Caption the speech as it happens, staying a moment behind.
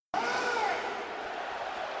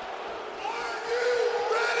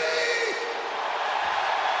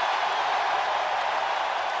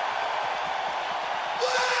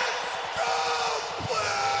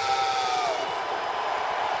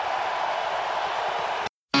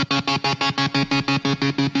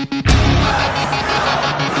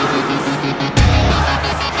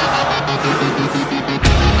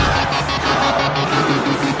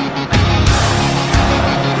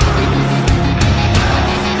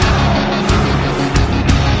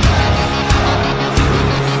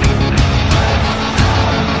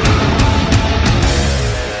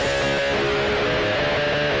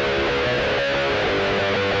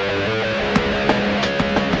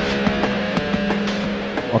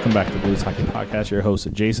Welcome back to the Blues Hockey Podcast. Your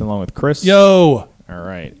host, Jason, along with Chris. Yo! All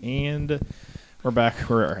right, and we're back.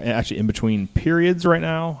 We're actually in between periods right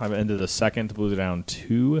now. I've ended the second. The Blues are down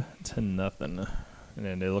 2-0, and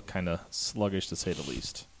then they look kind of sluggish, to say the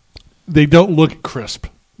least. They don't look crisp.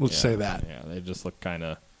 Let's say that. Yeah, they just look kind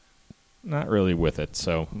of not really with it.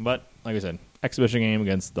 So, but like I said, exhibition game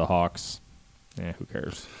against the Hawks. Yeah, who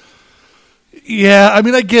cares? Yeah, I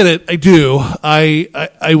mean, I get it. I do.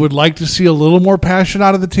 I would like to see a little more passion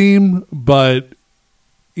out of the team, but,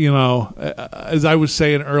 you know, as I was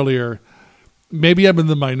saying earlier, maybe I'm in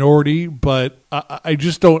the minority, but I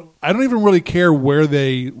just don't – I don't even really care where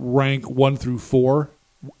they rank 1 through 4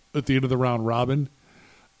 at the end of the round robin.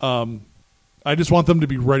 I just want them to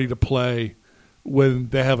be ready to play when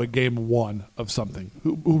they have a game 1 of something,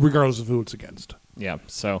 regardless of who it's against. Yeah,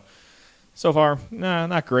 so far,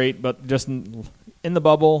 not great, but just in the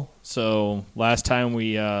bubble. So last time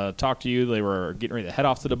we talked to you, they were getting ready to head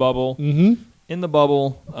off to the bubble. Mm-hmm. In the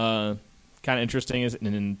bubble, kind of interesting is, and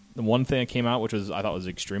then the one thing that came out, which I thought was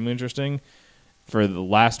extremely interesting, for the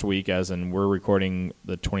last week, as in we're recording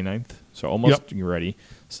the 29th, so almost you're ready.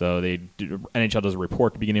 So NHL does a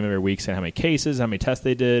report at the beginning of every week saying how many cases, how many tests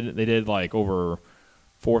they did. They did like over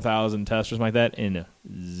 4,000 tests or something like that in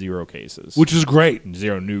 0 cases. Which is great.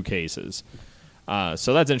 0 new cases.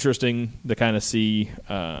 So that's interesting to kind of see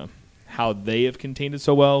how they have contained it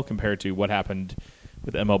so well compared to what happened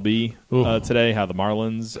with MLB today, how the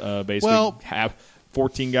Marlins basically have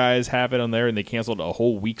 14 guys have it on there, and they canceled a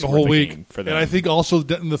whole week's worth of game for them. And I think also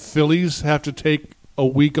the Phillies have to take a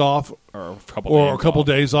week off or a couple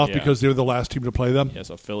days off because they were the last team to play them. Yeah,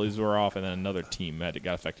 so Phillies were off, and then another team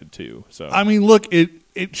got affected too. So I mean, look,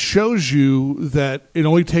 it shows you that it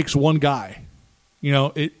only takes one guy. You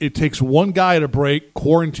know, it takes one guy to break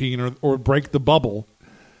quarantine or break the bubble,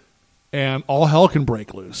 and all hell can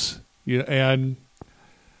break loose. And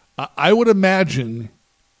I would imagine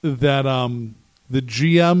that the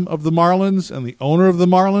GM of the Marlins and the owner of the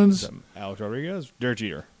Marlins, Alex Rodriguez, Derek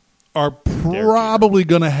Jeter, are probably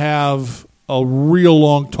going to have a real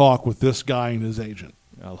long talk with this guy and his agent.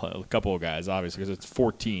 A couple of guys, obviously, because it's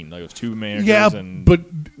 14. Like it was 2 managers. Yeah, and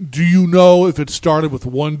but do you know if it started with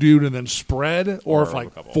one dude and then spread, or if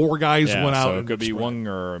like 4 guys went out? So it and could be spread? one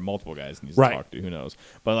or multiple guys he needs to talk to. Who knows?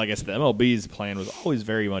 But like I said, the MLB's plan was always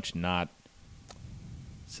very much not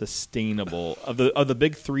sustainable. Of the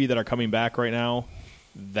big 3 that are coming back right now,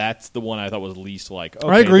 that's the one I thought was least like,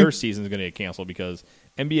 okay, their season's going to get canceled because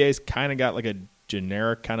NBA's kind of got like a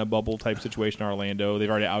generic kind of bubble type situation in Orlando. They've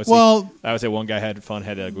already obviously. Well, I would say one guy had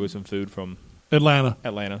to go with some food from Atlanta.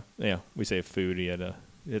 Yeah, we say food. He had to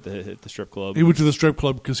hit the strip club. He went to the strip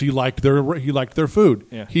club because he liked their food.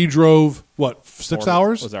 Yeah. He drove 6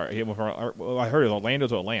 hours. Was that right? I heard it was Orlando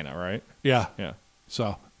to Atlanta, right? Yeah.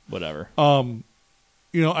 So whatever.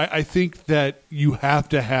 I think that you have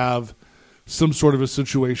to have some sort of a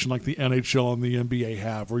situation like the NHL and the NBA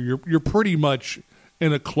have, where you're pretty much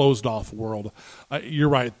in a closed-off world. You're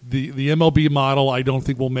right. The MLB model, I don't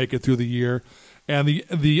think will make it through the year, and the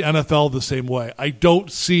NFL the same way. I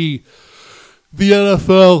don't see the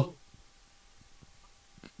NFL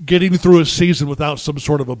getting through a season without some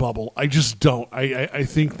sort of a bubble. I just don't. I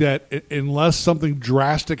think that unless something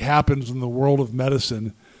drastic happens in the world of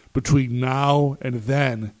medicine between now and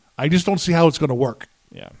then, I just don't see how it's going to work.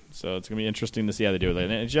 Yeah, so it's going to be interesting to see how they do with it.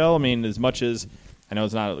 And NHL, I mean, as much as I know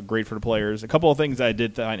it's not great for the players, a couple of things I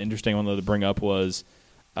did find interesting I wanted to bring up was,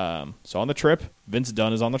 so on the trip, Vince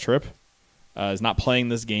Dunn is on the trip. Is not playing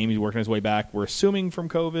this game. He's working his way back. We're assuming from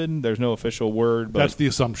COVID. There's no official word. But that's the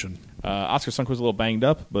assumption. Oscar Sunk was a little banged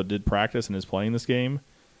up, but did practice and is playing this game.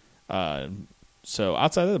 So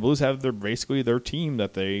outside of that, the Blues have basically their team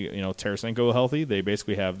that they, Tarasenko healthy. They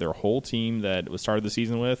basically have their whole team that was started the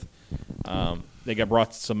season with. They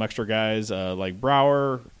brought some extra guys like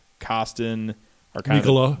Brouwer, Kostin, are kind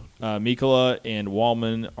Mikkola. Mikkola and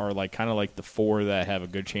Wallman are kind of the 4 that have a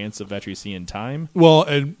good chance of actually seeing time. Well,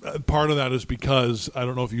 and part of that is because, I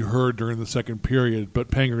don't know if you heard during the second period, but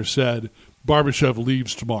Panger said Barbashev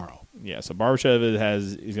leaves tomorrow. Yeah, so Barbashev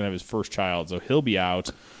he's going to have his first child, so he'll be out.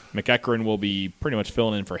 McEachran will be pretty much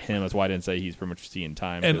filling in for him. That's why I didn't say he's pretty much seeing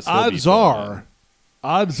time. And odds are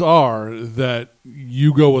odds are that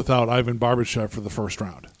you go without Ivan Barbashev for the first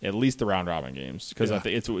round. At least the round robin games, because I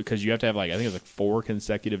think it's because you have to have I think it's 4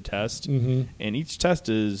 consecutive tests, and each test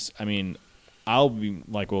is. I mean, I'll be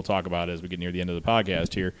we'll talk about as we get near the end of the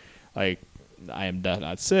podcast here. I am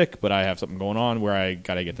not sick, but I have something going on where I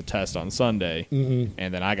got to get the test on Sunday,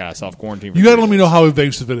 and then I got to self-quarantine. You got to let me know how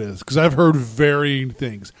invasive it is, because I've heard varying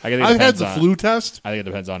things. I've had the flu test. I think it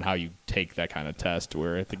depends on how you take that kind of test,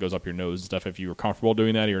 where it goes up your nose and stuff. If you were comfortable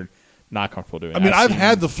doing that, or you're not comfortable doing that. I mean, I've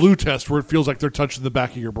had the flu test where it feels like they're touching the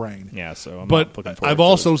back of your brain. Yeah, so but I've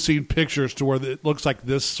also seen pictures to where it looks like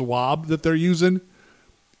this swab that they're using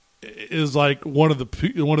is like one of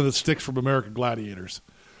the sticks from American Gladiators.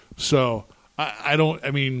 So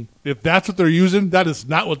I mean, if that's what they're using, that is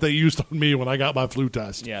not what they used on me when I got my flu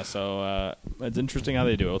test. Yeah, so it's interesting how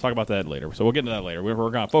they do it. We'll talk about that later. So we'll get into that later. We're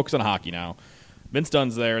going to focus on hockey now. Vince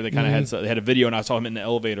Dunn's there. They kind of had a video, and I saw him in the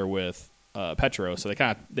elevator with Petro. So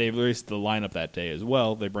they released the lineup that day as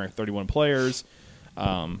well. They bring 31 players.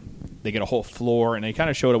 They get a whole floor, and they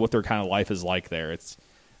kind of showed what their kind of life is like there. It's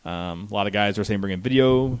a lot of guys are saying bringing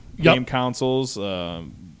video game consoles.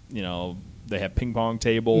 They have ping pong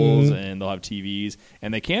tables, and they'll have TVs,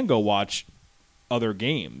 and they can go watch other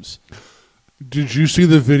games. Did you see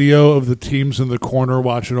the video of the teams in the corner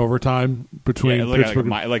watching overtime between Pittsburgh?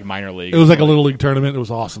 Like minor league. It was like a little league tournament. It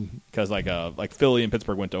was awesome. Because like Philly and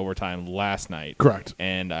Pittsburgh went to overtime last night. Correct.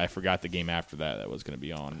 And I forgot the game after that was going to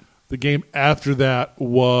be on. The game after that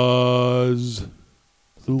was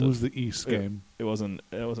who was the East game? Was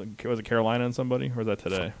it Carolina and somebody, or was that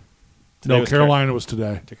today? No, Carolina was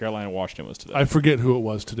today. Carolina and Washington was today. I forget who it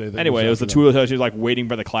was today. Anyway, it was the two of us waiting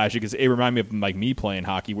for the clash, because it reminded me of me playing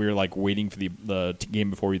hockey. We were waiting for the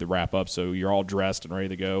game before we wrap up, so you're all dressed and ready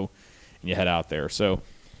to go, and you head out there. So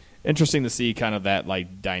interesting to see kind of that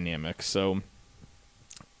dynamic. So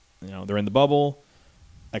they're in the bubble.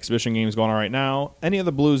 Exhibition games going on right now. Any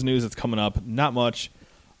other Blues news that's coming up? Not much.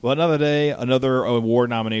 Well, another day, another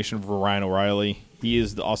award nomination for Ryan O'Reilly. He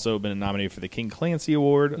has also been nominated for the King Clancy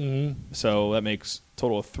Award. So that makes a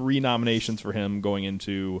total of 3 nominations for him going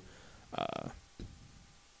into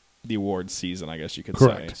the awards season, I guess you could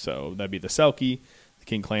say. So that'd be the Selke, the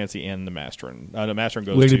King Clancy, and the Masterin. The Masterin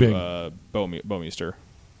goes Lady to Bouwmeester.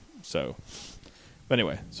 So, but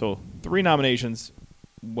anyway, so 3 nominations,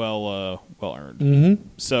 well earned.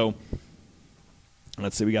 So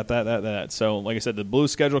let's see, we got that. So like I said, the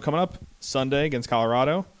Blues schedule coming up Sunday against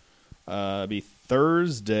Colorado. Be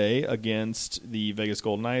Thursday against the Vegas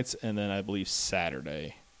Golden Knights, and then I believe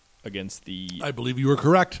Saturday against I believe you were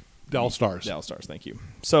correct. Dallas Stars. Dallas Stars, thank you.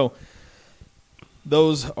 So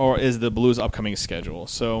those is the Blues' upcoming schedule.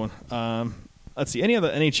 So let's see. Any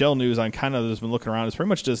other NHL news I'm kind of just been looking around. It's pretty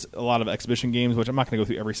much just a lot of exhibition games, which I'm not going to go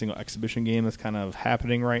through every single exhibition game that's kind of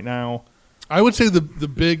happening right now. I would say the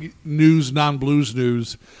big news, non-Blues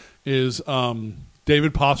news, is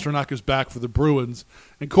David Pastrnak is back for the Bruins,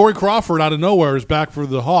 and Corey Crawford out of nowhere is back for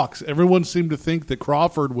the Hawks. Everyone seemed to think that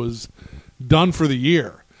Crawford was done for the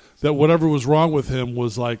year, that whatever was wrong with him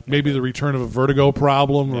was maybe the return of a vertigo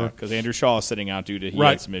problem. Yeah, because Andrew Shaw is sitting out due to he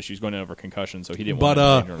had some issues going over concussion, so he didn't want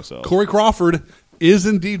to injure himself. Corey Crawford is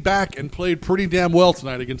indeed back and played pretty damn well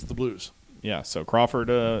tonight against the Blues. Yeah, so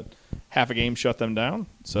Crawford half a game shut them down.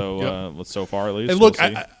 So so far at least. And look,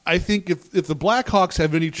 I think if the Blackhawks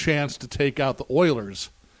have any chance to take out the Oilers,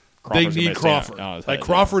 they need Crawford.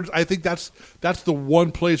 Crawford, I think that's the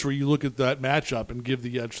one place where you look at that matchup and give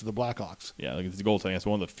the edge to the Blackhawks. Yeah, it's the goaltending. That's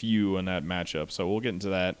one of the few in that matchup. So we'll get into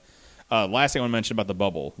that. Last thing I want to mention about the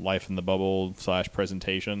bubble, life in the bubble /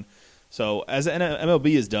 presentation. So as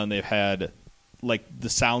MLB has done, they've had the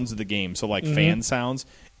sounds of the game, so fan sounds.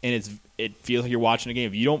 And it feels like you're watching a game.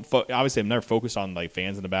 If you don't, obviously, I've never focused on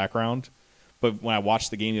fans in the background, but when I watched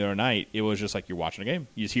the game the other night, it was just like you're watching a game.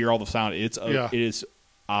 You just hear all the sound. It is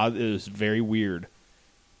odd. It is very weird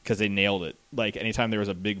because they nailed it. Anytime there was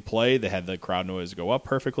a big play, they had the crowd noise go up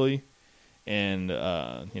perfectly, and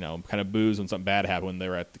kind of boos when something bad happened when they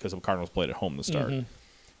were because the Cardinals played at home to start.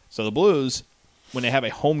 So the Blues, when they have a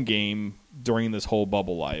home game during this whole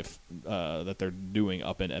bubble life that they're doing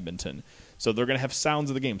up in Edmonton. So they're going to have sounds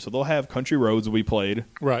of the game. So they'll have Country Roads will be played,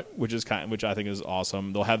 right? Which I think is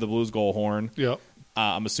awesome. They'll have the Blues goal horn. Yeah.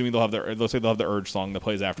 I'm assuming they'll have the Urge song that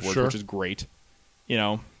plays afterwards, which is great.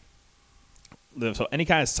 So any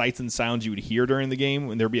kind of sights and sounds you would hear during the game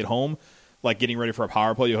when they'll be at home, like getting ready for a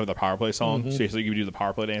power play, you have the power play song. So you can do the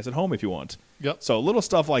power play dance at home if you want. Yep. So little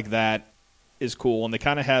stuff like that is cool. And they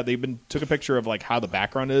kind of took a picture of how the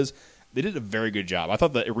background is. they did a very good job. I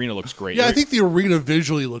thought the arena looks great. Yeah, I think the arena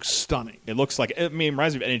visually looks stunning. It looks like, I mean, it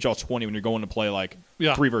reminds me of NHL 20 when you're going to play like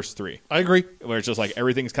 3 versus 3. I agree. Where it's just like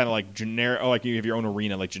everything's kind of like generic. Oh, like you have your own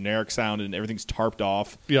arena, like generic sound, and everything's tarped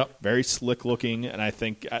off. Yeah, very slick looking. And I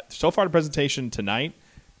think so far the presentation tonight,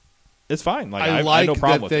 it's fine. Like I have no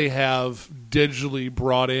problem that with they it. have digitally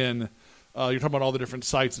brought in. You're talking about all the different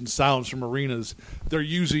sights and sounds from arenas. They're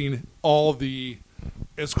using all the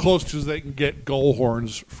as close as they can get goal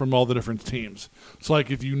horns from all the different teams. So,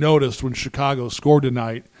 like if you noticed when Chicago scored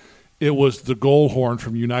tonight, it was the goal horn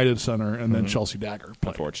from United Center and then Chelsea Dagger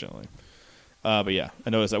played. Unfortunately. But yeah, I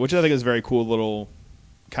noticed that, which I think is very cool. Little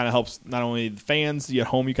kind of helps not only the fans at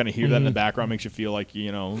home, you kind of hear that in the background, makes you feel like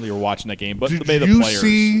you're watching that game. But did the players. you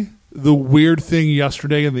see the weird thing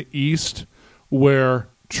yesterday in the East where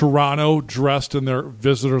Toronto dressed in their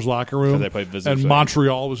visitors' locker room, they played visitors, and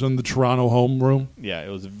Montreal was in the Toronto home room? Yeah, it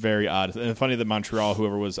was very odd. And funny that Montreal,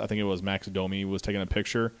 whoever was, I think it was Max Domi, was taking a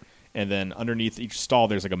picture, and then underneath each stall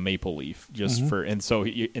there's like a maple leaf just for. And so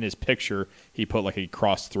in his picture he put like a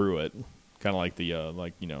cross through it, kind of like the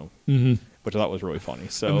which I thought was really funny.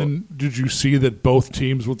 So, and then did you see that both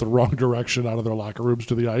teams went the wrong direction out of their locker rooms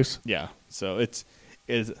to the ice? Yeah, so it's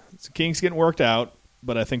Kings getting worked out,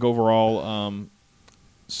 but I think overall.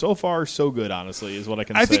 So far, so good, honestly, is what I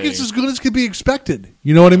can say. I think it's as good as could be expected.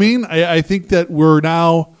 You know what I mean? I think that we're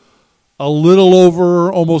now a little over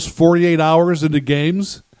almost 48 hours into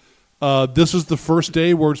games. This is the first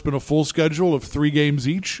day where it's been a full schedule of 3 games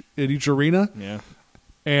each in each arena. Yeah.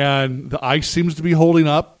 And the ice seems to be holding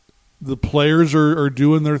up. The players are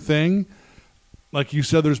doing their thing. Like you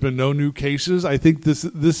said, there's been no new cases. I think this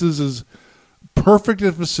is as perfect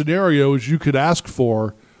of a scenario as you could ask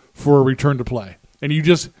for a return to play. And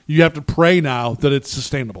you have to pray now that it's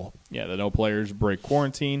sustainable. Yeah, that no players break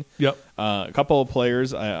quarantine. Yep. A couple of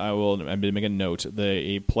players, I'm going to make a note.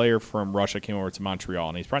 A player from Russia came over to Montreal,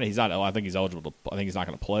 and he's not. I think he's eligible. I think he's not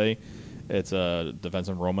going to play. It's a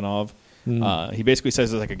defenseman Romanov. He basically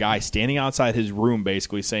says there's like a guy standing outside his room,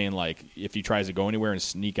 basically saying like if he tries to go anywhere and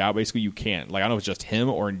sneak out, basically you can't. Like I don't know if it's just him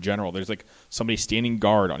or in general. There's like somebody standing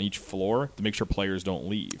guard on each floor to make sure players don't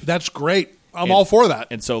leave. That's great. I'm all for that.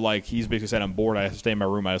 And so, like, he's basically said, I'm bored. I have to stay in my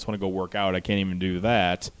room. I just want to go work out. I can't even do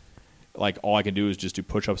that. Like, all I can do is just do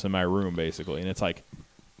push-ups in my room, basically. And it's like,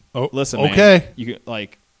 listen, okay. Man,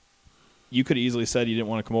 you could have easily said you didn't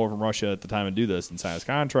want to come over from Russia at the time and do this and sign this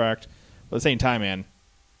contract. But at the same time, man,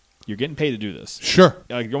 you're getting paid to do this. Sure.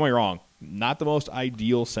 Like, don't get me wrong. Not the most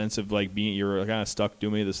ideal sense of, like, you're kind of stuck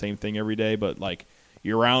doing the same thing every day. But, like,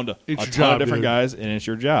 you're around a ton of different guys, and it's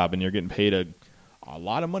your job. And you're getting paid a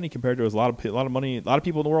lot of money compared to a lot of people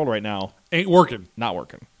in the world right now ain't working, not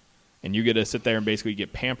working, and you get to sit there and basically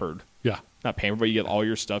get pampered. Yeah, not pampered, but you get all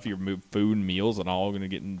your stuff, your food and meals, and all going to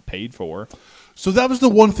get paid for. So that was the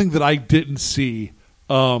one thing that I didn't see.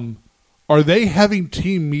 Are they having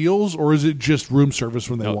team meals or is it just room service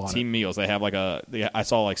when they want team meals? They have I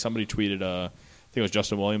saw like somebody tweeted. I think it was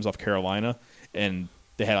Justin Williams off Carolina, and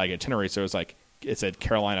they had like itinerary. So it said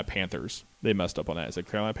Carolina Panthers. They messed up on that. It said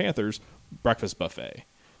Carolina Panthers breakfast buffet.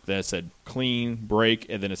 Then it said clean break,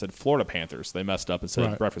 and then it said Florida Panthers. They messed up and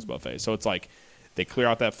said breakfast buffet. So it's like they clear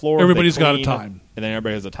out that floor. Everybody's got a time, and then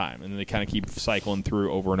everybody has a time, and then they kind of keep cycling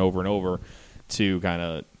through over and over and over to kind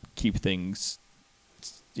of keep things,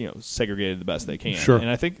 segregated the best they can. Sure. And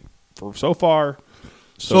I think for so far,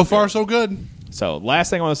 so good. So last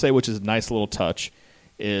thing I want to say, which is a nice little touch,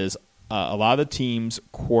 is a lot of the teams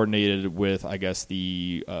coordinated with, I guess,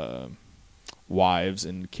 the wives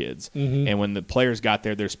and kids. Mm-hmm. And when the players got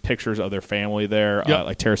there, there's pictures of their family there. Yep.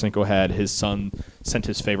 Like Tarasenko had his son sent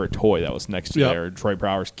his favorite toy that was next to there. Troy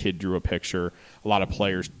Brouwer's kid drew a picture. A lot of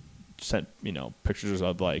players sent pictures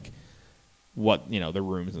of like what their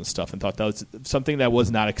rooms and stuff, and thought that was something that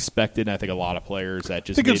was not expected. And I think a lot of players that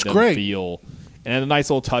just made them great. Feel. And a nice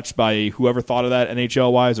little touch by whoever thought of that,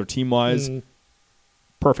 NHL wise or team wise.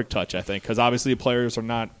 Perfect touch, I think, because obviously the players are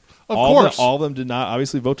not. All of them did not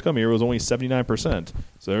obviously vote to come here. It was only 79%.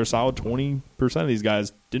 So there's a solid 20% of these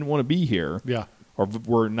guys didn't want to be here. Yeah. Or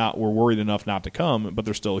were worried enough not to come, but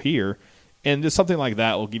they're still here. And just something like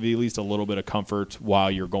that will give you at least a little bit of comfort while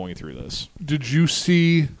you're going through this. Did you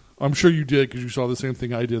see, I'm sure you did because you saw the same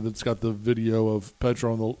thing I did that's got the video of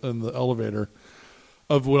Petro in the elevator,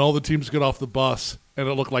 of when all the teams get off the bus and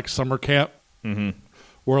it looked like summer camp. Mm-hmm.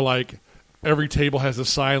 Where like every table has a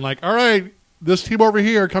sign like, all right, this team over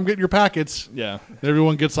here, come get your packets. Yeah. And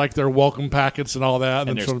everyone gets like their welcome packets and all that.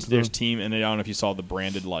 And there's team, and I don't know if you saw the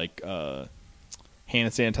branded like hand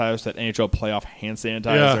sanitizer, that NHL playoff hand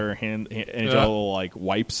sanitizer, NHL like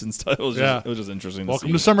wipes and stuff. It was just interesting.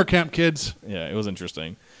 Welcome to summer camp, kids. Yeah, it was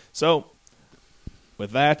interesting. So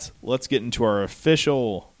with that, let's get into our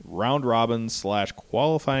official round robin /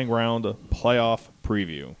 qualifying round playoff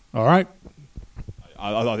preview. All right.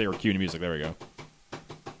 I thought they were cueing music. There we go.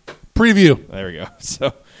 Preview. There we go.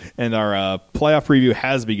 So, and our playoff preview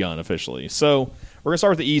has begun officially. So we're gonna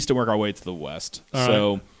start with the East and work our way to the West.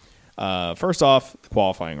 First off, the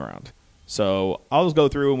qualifying round. So I'll just go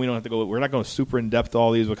through, and we don't have to go. We're not going super in depth to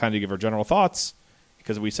all these. We'll kind of give our general thoughts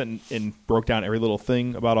because we sent and broke down every little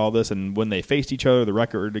thing about all this and when they faced each other, the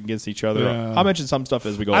record against each other. Yeah. I'll mention some stuff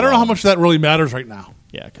as we go. I don't know how much that really matters right now.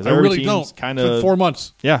 Yeah, because I really don't. Kind of of 4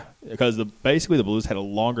 months. Yeah, because basically the Blues had a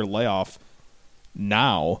longer layoff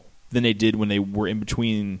now than they did when they were in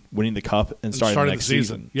between winning the Cup and starting the next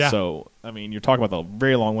season. Yeah. So, I mean, you're talking about a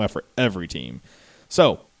very long layoff for every team.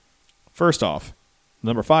 So, first off,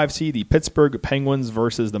 number 5 seed, the Pittsburgh Penguins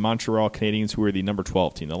versus the Montreal Canadiens, who are the number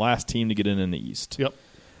 12 team, the last team to get in the East. Yep.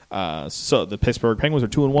 So the Pittsburgh Penguins are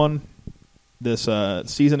 2-1 this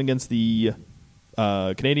season against the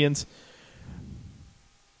Canadiens.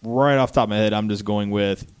 Right off the top of my head, I'm just going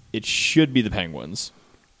with it should be the Penguins,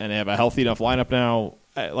 and they have a healthy enough lineup now.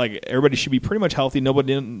 Like everybody should be pretty much healthy.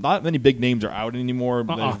 Not many big names are out anymore.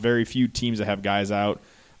 There's very few teams that have guys out.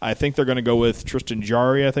 I think they're going to go with Tristan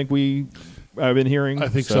Jarry. I think I've been hearing. I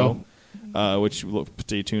think so. Which we'll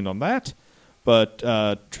stay tuned on that. But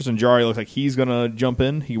Tristan Jarry looks like he's going to jump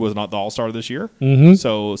in. He was not the All-Star this year. Mm-hmm.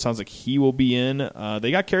 So it sounds like he will be in.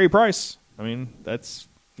 They got Carey Price. I mean,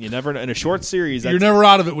 you never in a short series. You're never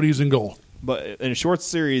out of it when he's in goal. But in a short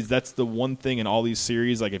series, that's the one thing in all these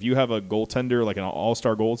series. Like if you have a goaltender, like an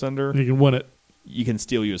all-star goaltender, you can win it. You can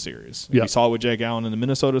steal you a series. Yep. We saw it with Jake Allen in the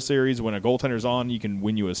Minnesota series. When a goaltender's on, you can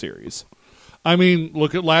win you a series. I mean,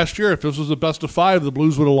 look at last year. If this was a best of 5, the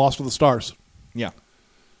Blues would have lost to the Stars. Yeah.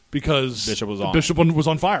 Because Bishop was on. Bishop was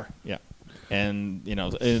on fire. Yeah. And,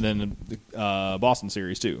 and then the Boston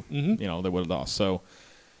series, too. Mm-hmm. They would have lost. So,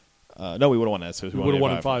 no, we would have won that. So we would have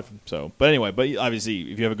won in 5. So, but anyway,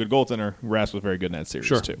 obviously, if you have a good goaltender, Rask was very good in that series,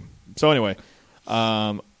 sure. too. So, anyway,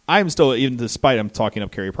 I'm still, even despite I'm talking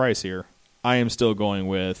up Carey Price here, I am still going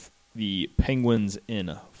with the Penguins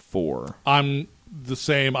in 4. I'm the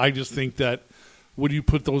same. I just think that when you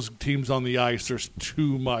put those teams on the ice, there's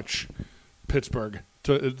too much Pittsburgh.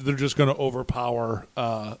 They're just going to overpower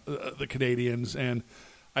the Canadiens, and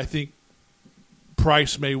I think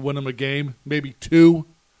Price may win them a game, maybe 2,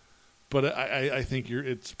 but I think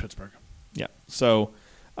it's Pittsburgh. Yeah. So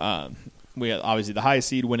we have obviously the high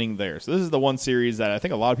seed winning there. So this is the one series that I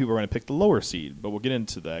think a lot of people are going to pick the lower seed, but we'll get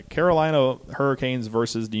into that. Carolina Hurricanes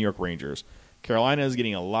versus New York Rangers. Carolina is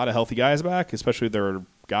getting a lot of healthy guys back, especially their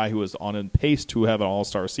guy who was on pace to have an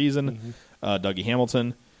all-star season, Dougie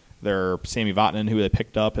Hamilton. Their Sammy Vatanen, who they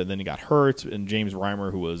picked up, and then he got hurt, and James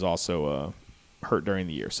Reimer, who was also hurt during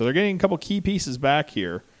the year. So they're getting a couple key pieces back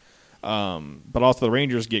here, but also the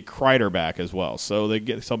Rangers get Kreider back as well. So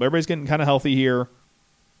everybody's getting kind of healthy here,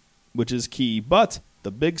 which is key. But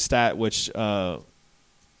the big stat, which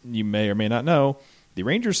you may or may not know, the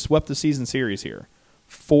Rangers swept the season series here,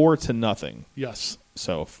 4-0. Yes.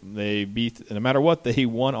 So they beat, no matter what, they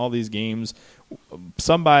won all these games.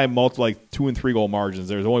 Some by multiple, 2 and 3 goal margins.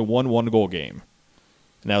 There's only one goal game,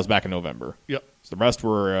 and that was back in November. Yep. So the rest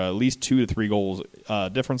were at least 2 to 3 goals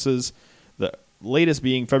differences. The latest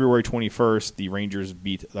being February 21st, the Rangers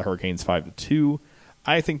beat the Hurricanes 5-2.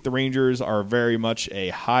 I think the Rangers are very much a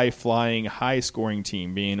high-flying, high-scoring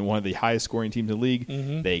team, being one of the highest-scoring teams in the league.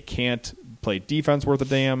 Mm-hmm. They can't play defense worth a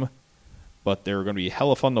damn, but they're going to be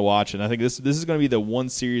hella fun to watch. And I think this is going to be the one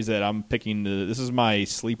series that I'm picking. This is my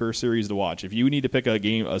sleeper series to watch. If you need to pick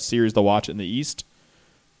a series to watch in the East,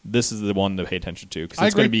 this is the one to pay attention to because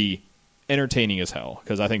it's going to be entertaining as hell.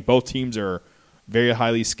 Because I think both teams are very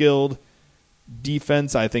highly skilled.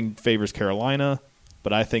 Defense, I think, favors Carolina,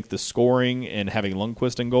 but I think the scoring and having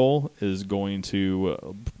Lundqvist in goal is going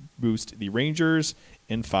to boost the Rangers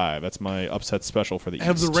in 5. That's my upset special for the East.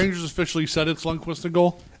 Have the Rangers officially said it's Lundqvist in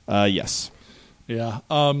goal? Yes. Yeah.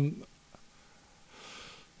 I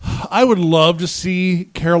would love to see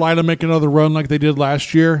Carolina make another run like they did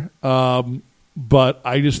last year, but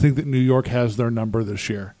I just think that New York has their number this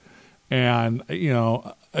year. And,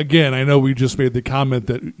 again, I know we just made the comment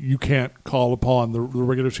that you can't call upon the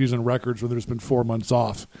regular season records when there's been 4 months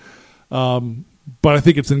off. But I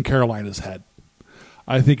think it's in Carolina's head.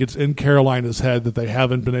 I think it's in Carolina's head that they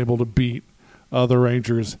haven't been able to beat the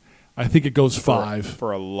Rangers. I think it goes 5.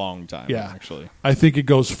 For a long time, actually. I think it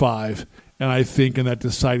goes 5. And I think in that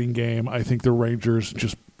deciding game, I think the Rangers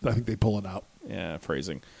I think they pull it out. Yeah,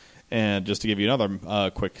 phrasing. And just to give you another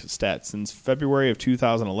quick stat, since February of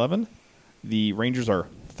 2011, the Rangers are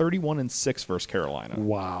 31-6 versus Carolina.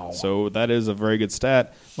 Wow. So that is a very good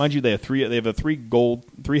stat. Mind you, they have a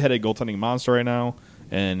three-headed goaltending monster right now,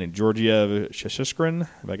 and Georgiev Shishkin,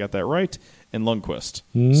 if I got that right, and Lundqvist.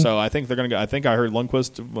 Mm-hmm. So I think they're going to go. I think I heard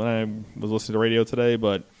Lundqvist when I was listening to the radio today,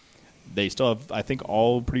 but they still have, I think,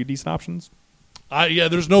 all pretty decent options. Yeah,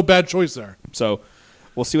 there's no bad choice there. So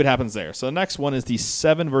we'll see what happens there. So the next one is the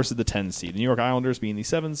 7 versus the 10 seed. The New York Islanders being the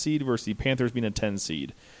 7 seed versus the Panthers being a 10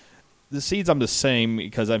 seed. The seeds I'm just saying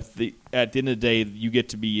because at the end of the day, you get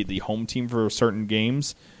to be the home team for certain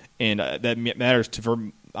games, and that matters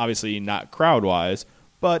for obviously not crowd-wise,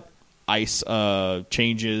 but ice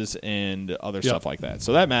changes and other stuff like that.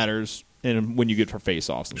 So that matters and when you get for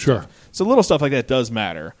face-offs and stuff. So little stuff like that does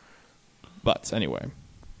matter. But anyway,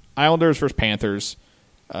 Islanders versus Panthers.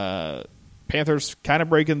 Panthers kind of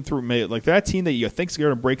breaking through. Like that team that you think is going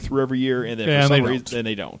to break through every year, and then for some reason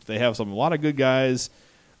they don't. They have a lot of good guys,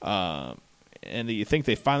 and you think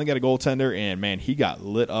they finally got a goaltender, and man, he got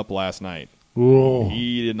lit up last night. Whoa.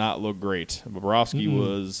 He did not look great. Bobrovsky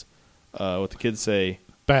was, what the kids say,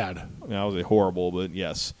 bad. I mean, I was horrible, but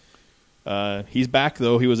yes. He's back,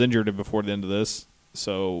 though. He was injured before the end of this.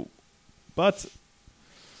 So, but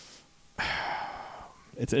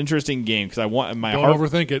it's an interesting game because I want my Don't heart.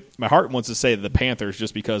 overthink it. My heart wants to say the Panthers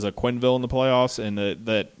just because of Quenneville in the playoffs and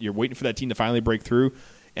that you're waiting for that team to finally break through.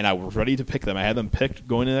 And I was ready to pick them. I had them picked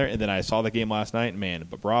going in there, and then I saw the game last night. And man,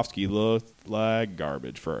 Bobrovsky looked like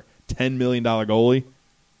garbage for a $10 million goalie.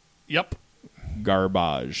 Yep,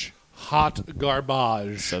 Garbage. hot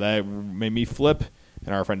garbage. So that made me flip,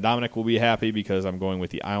 and our friend Dominic will be happy because I'm going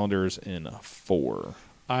with the Islanders in 4.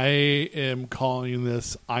 I am calling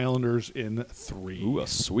this Islanders in 3. Ooh, a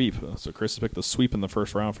sweep. So Chris has picked the sweep in the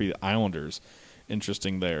first round for the Islanders.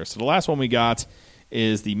 Interesting there. So the last one we got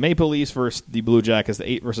is the Maple Leafs versus the Blue Jackets, the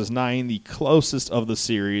 8 versus 9, the closest of the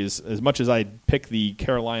series. As much as I picked the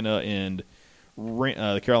Carolina and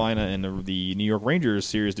the New York Rangers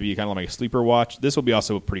series to be kind of like a sleeper watch, this will be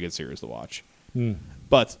also a pretty good series to watch.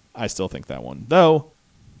 But I still think that one. Though,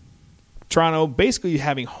 Toronto basically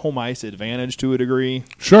having home ice advantage to a degree.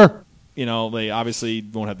 Sure. You know, they obviously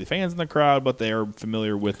won't have the fans in the crowd, but they are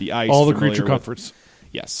familiar with the ice. All the creature comforts.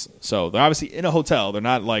 Yes. So they're obviously in a hotel. They're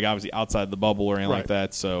not like obviously outside the bubble or anything like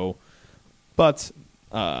that. So, but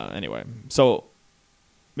anyway, so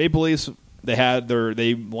Maple Leafs,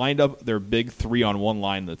 they lined up their big 3-on-1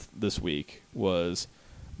 line this week was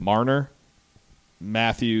Marner,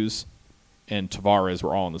 Matthews, and Tavares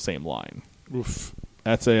were all on the same line. Oof.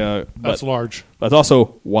 That's large. That's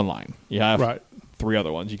also one line. You have 3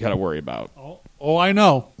 other ones you got to worry about. Oh, I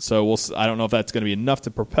know. So I don't know if that's going to be enough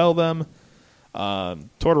to propel them.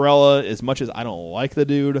 Tortorella, as much as I don't like the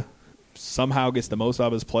dude, somehow gets the most out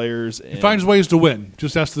of his players. He finds ways to win.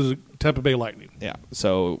 Just ask the Tampa Bay Lightning. Yeah.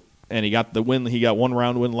 So, and he got the win. He got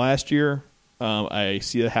 1-round win last year. I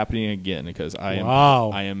see it happening again because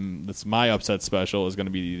that's my upset special is going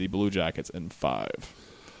to be the Blue Jackets in 5.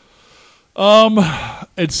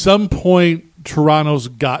 At some point, Toronto's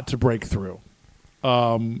got to break through.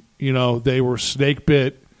 They were snake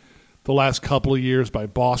bit the last couple of years by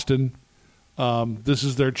Boston. This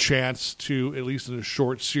is their chance to, at least in a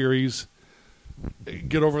short series,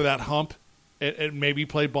 get over that hump and maybe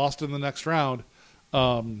play Boston in the next round.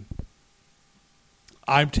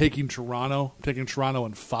 I'm taking Toronto. I'm taking Toronto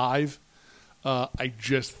in 5. I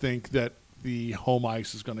just think that the home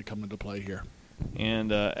ice is going to come into play here.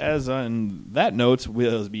 And as on that note,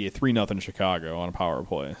 will be a 3-0 Chicago on a power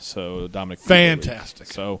play. So Dominic, fantastic.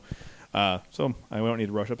 So I don't need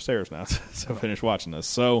to rush upstairs now. So finish watching this.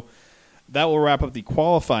 So that will wrap up the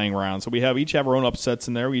qualifying round. So we each have our own upsets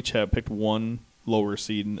in there. We each have picked one lower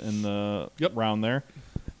seed in the round there.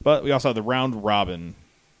 But we also have the round robin,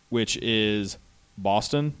 which is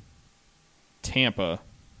Boston, Tampa,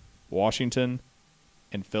 Washington,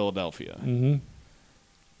 and Philadelphia. Mm-hmm.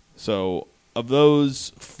 So of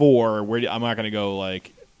those 4, I'm not going to go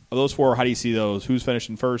like of those 4. How do you see those? Who's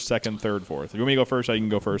finishing first, second, third, fourth? If you want me to go first, I can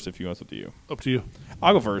go first. If you want, it's up to you. Up to you.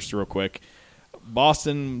 I'll go first, real quick.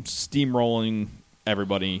 Boston steamrolling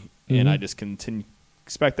everybody, and I just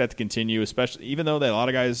expect that to continue. Especially even though they had a lot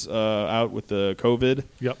of guys out with the COVID.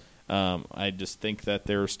 Yep. I just think that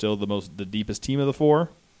they're still the deepest team of the 4.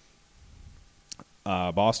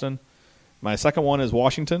 Boston. My second one is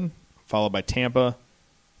Washington, followed by Tampa.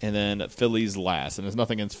 And then Philly's last. And there's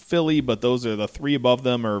nothing against Philly, but those are the 3 above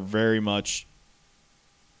them are very much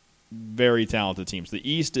very talented teams.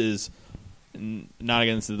 The East is not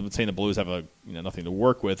against saying the Blues have nothing to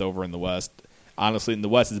work with over in the West. Honestly, in the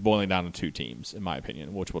West, it's boiling down to 2 teams, in my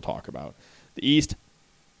opinion, which we'll talk about. The East,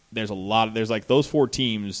 there's like those 4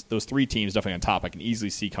 teams, those 3 teams definitely on top. I can easily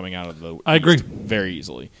see coming out of the I agree. East very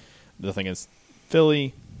easily. The thing is,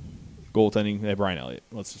 Philly, goaltending, they have Brian Elliott.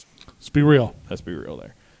 Let's be real. Let's be real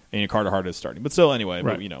there. And Carter Hart is starting. But still, anyway,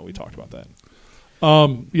 right. we talked about that.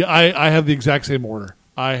 I have the exact same order.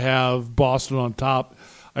 I have Boston on top.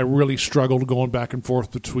 I really struggled going back and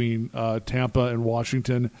forth between Tampa and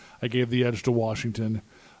Washington. I gave the edge to Washington.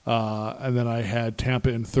 And then I had Tampa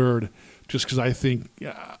in third just because I think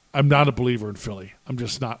I'm not a believer in Philly. I'm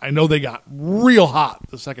just not. I know they got real hot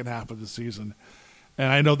the second half of the season.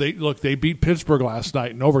 And I know they beat Pittsburgh last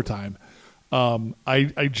night in overtime. I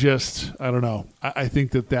don't know. I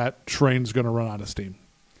think that train's going to run out of steam.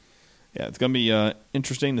 Yeah, it's going to be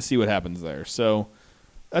interesting to see what happens there. So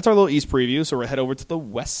that's our little East preview. So we're head over to the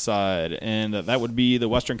West side, and that would be the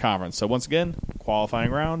Western Conference. So once again,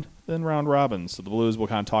 qualifying round, then round robin. So the Blues we'll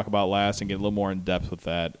kind of talk about last and get a little more in depth with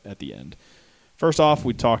that at the end. First off,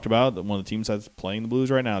 we talked about one of the teams that's playing the Blues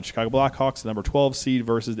right now, the Chicago Blackhawks, the number 12 seed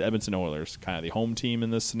versus the Edmonton Oilers, kind of the home team in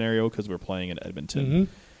this scenario because we're playing in Edmonton. Mm-hmm.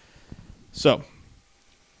 So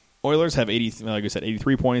Oilers have 80, like I said,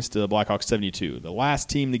 83 points to the Blackhawks 72. The last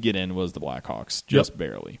team to get in was the Blackhawks, just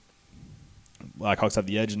barely. Blackhawks have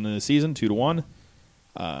the edge in the season, 2-1.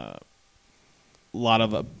 A lot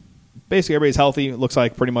of basically everybody's healthy. It looks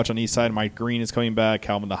like pretty much on the east side. Mike Green is coming back.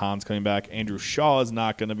 Calvin DeHaan's coming back. Andrew Shaw is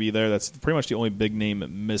not going to be there. That's pretty much the only big name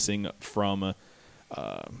missing from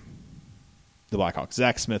the Blackhawks.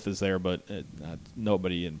 Zach Smith is there, but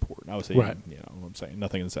nobody important. I would say, right. I'm saying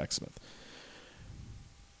nothing in Zach Smith.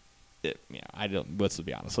 Let's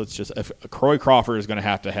be honest. Let's just if Corey Crawford is going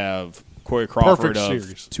to have Corey Crawford of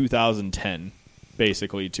series. 2010,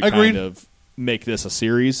 basically to Agreed. kind of make this a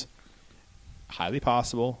series. Highly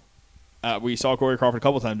possible. We saw Corey Crawford a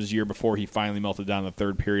couple times this year before he finally melted down in the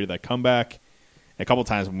third period of that comeback. And a couple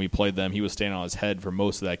times when we played them, he was standing on his head for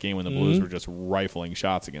most of that game when the Blues were just rifling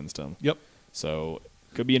shots against him. Yep. So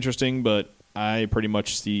could be interesting, but I pretty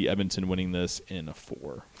much see Edmonton winning this in a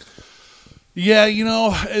 4. Yeah,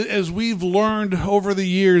 as we've learned over the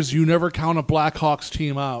years, you never count a Blackhawks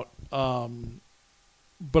team out.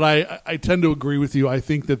 But I tend to agree with you. I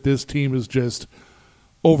think that this team is just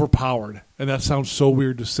overpowered, and that sounds so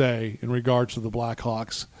weird to say in regards to the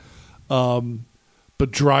Blackhawks.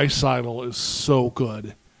 But Draisaitl is so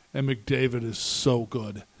good, and McDavid is so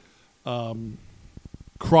good.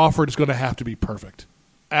 Crawford is going to have to be perfect,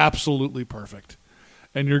 absolutely perfect,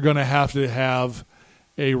 and you're going to have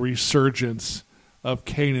a resurgence of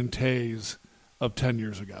Kane and Tays of 10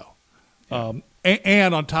 years ago. Yeah.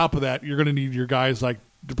 And on top of that, you're going to need your guys like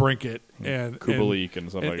DeBrincat and Kubalik and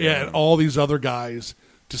stuff like that. And all these other guys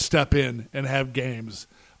to step in and have games.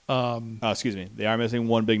 Excuse me. They are missing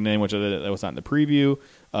one big name, which that was not in the preview,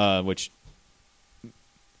 which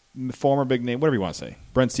former big name, whatever you want to say.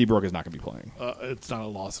 Brent Seabrook is not going to be playing. It's not a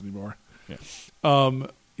loss anymore. Yeah.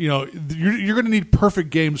 You're going to need perfect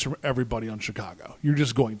games from everybody on Chicago. You're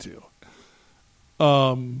just going to.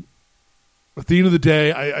 At the end of the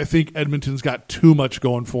day, I think Edmonton's got too much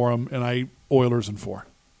going for them, and Oilers in 4.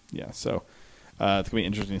 Yeah, so it's going to be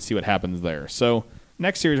interesting to see what happens there. So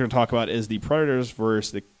next series we're going to talk about is the Predators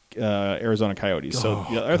versus the Arizona Coyotes. So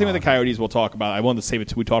the other thing with the Coyotes we'll talk about, I wanted to save it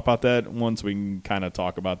till we talk about that once we can kind of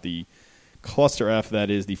talk about the cluster F that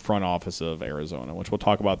is the front office of Arizona, which we'll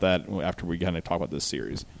talk about that after we kind of talk about this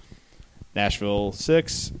series. Nashville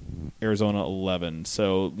 6, Arizona 11.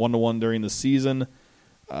 So 1-1 during the season.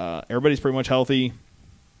 Everybody's pretty much healthy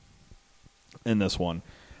in this one.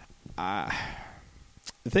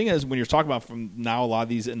 The thing is, when you're talking about from now a lot of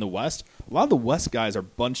these in the West, a lot of the West guys are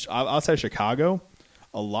bunched outside of Chicago.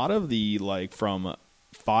 A lot of the from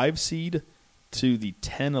 5 seed to the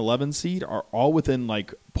 10, 11 seed are all within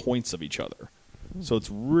points of each other. So it's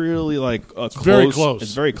really close. Very close.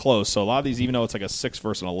 It's very close. So a lot of these, even though it's like a 6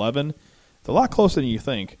 versus an 11, it's a lot closer than you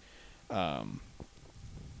think.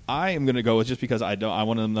 I am going to go with, just because I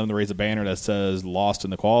want them to raise a banner that says "lost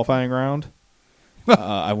in the qualifying round."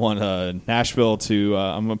 I want Nashville to.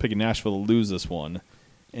 I'm going to pick Nashville to lose this one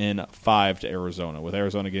in 5 to Arizona. With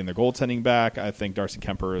Arizona getting their goaltending back, I think Darcy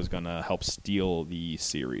Kemper is going to help steal the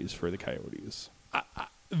series for the Coyotes.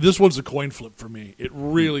 This one's a coin flip for me. It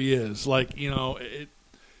really is.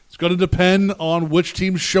 It's going to depend on which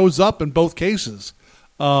team shows up in both cases.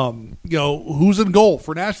 Who's in goal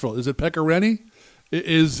for Nashville? Is it Pekka Rinne?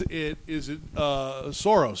 Is it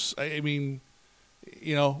Soros? I mean,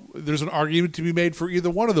 there's an argument to be made for either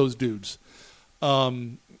one of those dudes.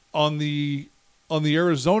 On the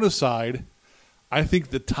Arizona side, I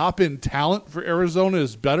think the top end talent for Arizona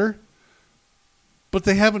is better, but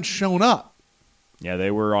they haven't shown up. Yeah,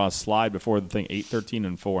 they were on a slide before the thing,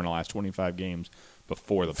 8-13-4 in the last 25 games.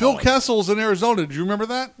 before the Phil pause. Kessel's in Arizona. Did you remember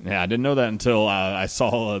that? Yeah, I didn't know that until I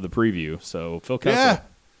saw the preview. So Phil Kessel. Yeah.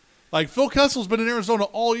 Like, Phil Kessel's been in Arizona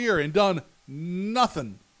all year and done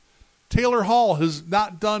nothing. Taylor Hall has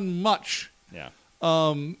not done much. Yeah.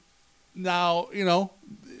 Now,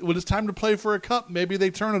 when it's time to play for a cup, maybe they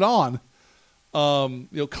turn it on.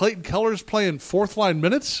 Clayton Keller's playing fourth-line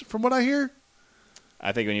minutes, from what I hear.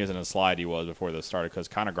 I think when he was in a slide, he was before this started because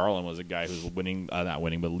Connor Garland was a guy who was not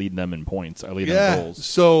winning, but leading them in points, or leading them in goals.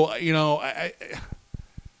 So,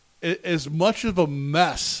 as much of a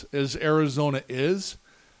mess as Arizona is,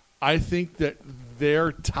 I think that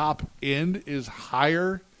their top end is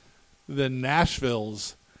higher than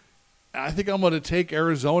Nashville's. I think I'm going to take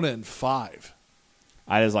Arizona in 5.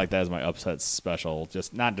 I just like that as my upset special,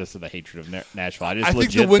 not just to the hatred of Nashville. I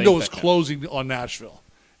think the window is closing on Nashville.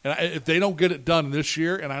 And if they don't get it done this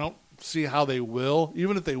year, and I don't see how they will,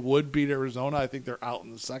 even if they would beat Arizona, I think they're out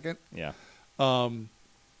in the second. Yeah.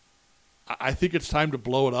 I think it's time to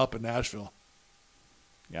blow it up in Nashville.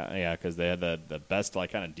 Yeah, because they had the best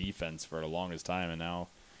kind of defense for the longest time, and now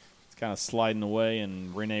it's kind of sliding away.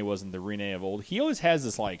 And Rene wasn't the Rene of old. He always has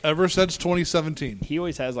this ever since 2017. He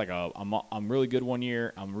always has I'm really good one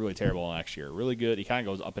year, I'm really terrible next year. Really good. He kind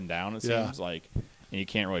of goes up and down. It seems like, and you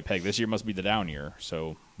can't really peg. This year must be the down year,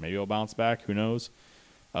 so maybe he'll bounce back. Who knows?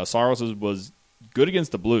 Saros was good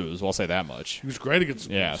against the Blues. I'll say that much. He was great against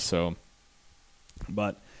the Blues. Yeah. So,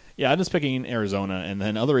 but. Yeah, I'm just picking Arizona, and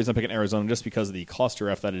then other reason I'm picking Arizona just because of the cluster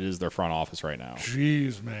F that it is their front office right now.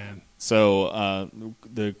 Jeez, man. So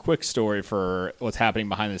the quick story for what's happening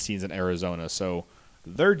behind the scenes in Arizona. So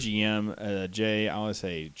their GM, Jay, I want to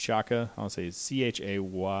say Chaka. I want to say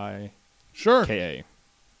Chayka. Sure.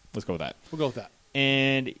 Let's go with that. We'll go with that.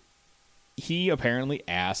 And he apparently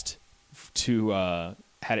asked to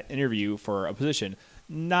had an interview for a position.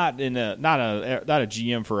 Not a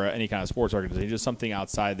GM for any kind of sports organization, just something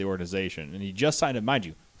outside the organization. And he just signed a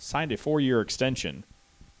 4-year extension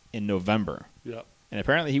in November. Yep. And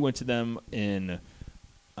apparently he went to them in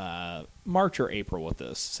March or April with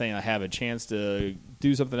this, saying, I have a chance to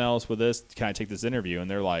do something else with this. Can I take this interview?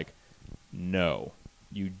 And they're like, no,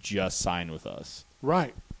 you just signed with us.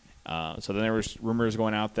 Right. So then there was rumors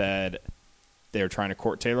going out that they were trying to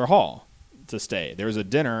court Taylor Hall to stay. There was a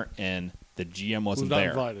dinner, and the GM wasn't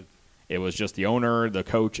there. Invited. It was just the owner, the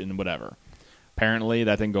coach, and whatever. Apparently,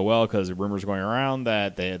 that didn't go well because the rumors going around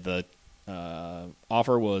that the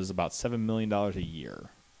offer was about $7 million a year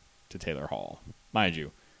to Taylor Hall. Mind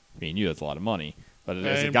you, that's a lot of money. But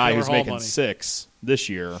as a guy who's making $6 this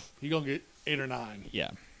year, he's going to get 8 or 9.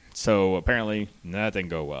 Yeah. So apparently, that didn't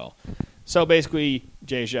go well. So basically,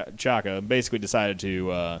 Jay Chaka basically decided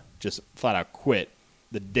to just flat out quit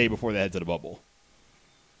the day before they head to the bubble.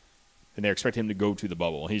 And they're expecting him to go to the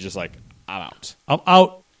bubble. He's just like, I'm out. I'm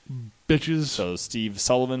out, bitches. So Steve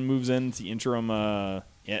Sullivan moves in, the interim,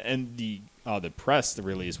 and the press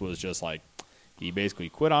release was just like, he basically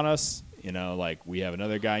quit on us. We have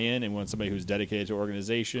another guy in, and we want somebody who's dedicated to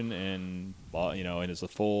organization, and and is a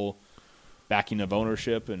full backing of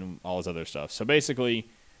ownership and all this other stuff. So basically,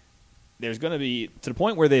 there's going to be to the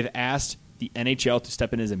point where they've asked the NHL to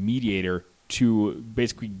step in as a mediator to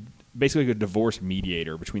basically a divorce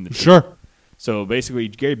mediator between the two. Sure. So basically,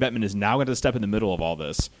 Gary Bettman is now going to step in the middle of all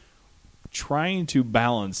this, trying to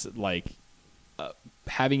balance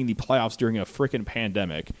having the playoffs during a freaking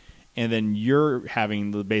pandemic, and then you're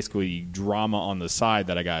having basically drama on the side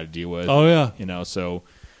that I got to deal with. Oh yeah. So,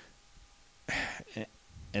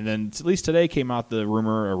 and then at least today came out the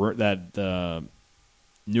rumor that the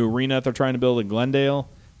new arena that they're trying to build in Glendale,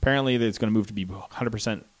 apparently it's going to move to be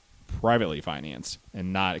 100% privately financed,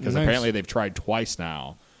 and not because apparently they've tried twice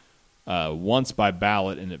now, once by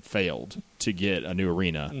ballot and it failed to get a new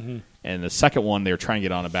arena, and the second one they're trying to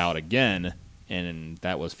get on a ballot again, and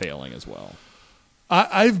that was failing as well.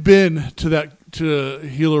 I've been to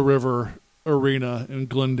Gila River Arena in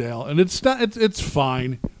Glendale, and it's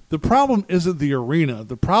fine. The problem isn't the arena.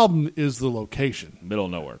 The problem is the location. Middle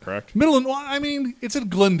of nowhere, correct? It's in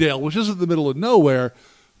Glendale, which isn't the middle of nowhere,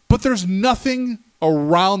 but there's nothing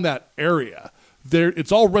around that area.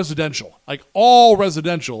 It's all residential,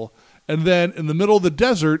 and then in the middle of the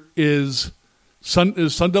desert is Sun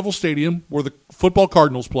Devil Stadium, where the football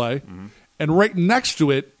Cardinals play, and right next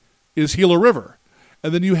to it is Gila River,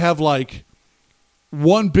 and then you have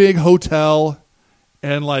one big hotel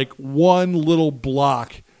and one little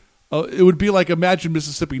block. It would be imagine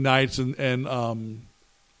Mississippi Nights and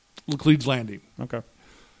Laclede's Landing. Okay.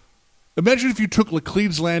 Imagine if you took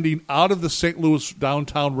Laclede's Landing out of the St. Louis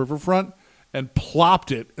downtown riverfront and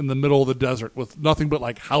plopped it in the middle of the desert with nothing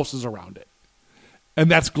but houses around it.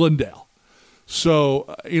 And that's Glendale.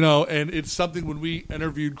 So, and it's something when we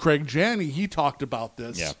interviewed Craig Janney, he talked about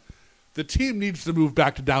this. Yeah. The team needs to move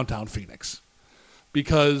back to downtown Phoenix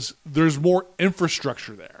because there's more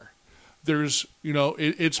infrastructure there. There's,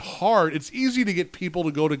 it's hard. It's easy to get people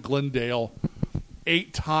to go to Glendale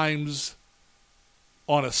 8 times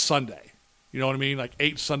on a Sunday. You know what I mean? Like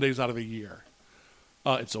 8 Sundays out of the year.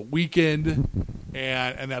 It's a weekend,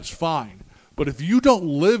 and that's fine. But if you don't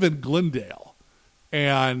live in Glendale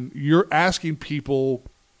and you're asking people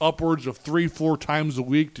upwards of 3-4 times a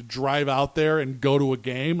week to drive out there and go to a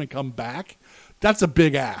game and come back, that's a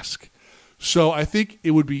big ask. So I think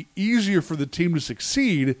it would be easier for the team to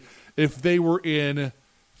succeed if they were in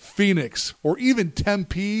Phoenix or even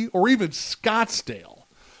Tempe or even Scottsdale,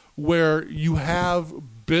 where you have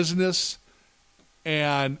business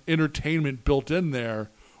and entertainment built in there,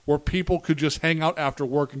 where people could just hang out after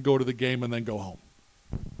work and go to the game and then go home.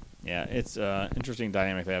 Yeah, it's interesting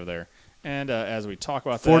dynamic they have there. And as we talk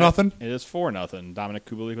about 4-0? It is 4-0. Dominic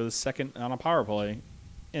Kubalik with his second on a power play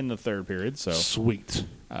in the third period. So sweet.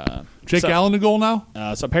 Jake Allen to goal now?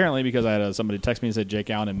 So apparently, because I had somebody text me and said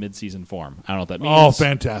Jake Allen in midseason form. I don't know what that means. Oh,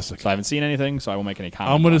 fantastic. So I haven't seen anything, so I won't make any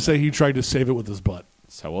comment. I'm going to say he tried to save it with his butt.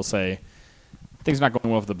 So we'll say things not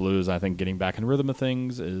going well for the Blues. I think getting back in rhythm of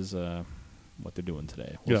things is what they're doing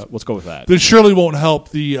today. Let's go with that. This surely won't help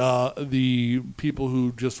the people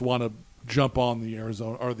who just want to jump on the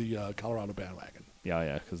Arizona or the Colorado bandwagon.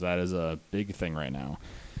 Yeah, because that is a big thing right now.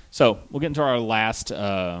 So we'll get into our last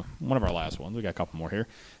one of our last ones. We got a couple more here.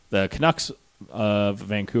 The Canucks of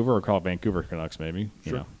Vancouver, or call it Vancouver Canucks maybe,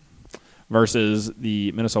 sure. Versus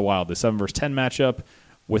the Minnesota Wild, the 7 versus 10 matchup,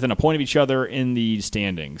 within a point of each other in the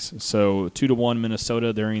standings. So 2-1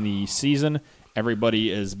 Minnesota during the season.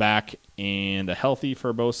 Everybody is back and healthy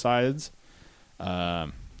for both sides.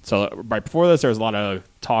 So right before this, there was a lot of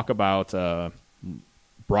talk about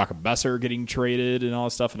Brock Besser getting traded and all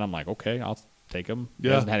this stuff, and I'm like, okay, I'll take him. He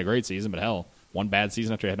hasn't had a great season, but hell, one bad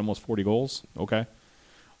season after he had almost 40 goals. Okay,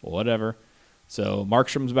 whatever. So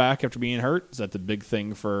Markstrom's back after being hurt. Is that the big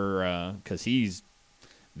thing for because he's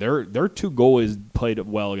their 2 goalies played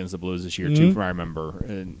well against the Blues this year too, from what I remember.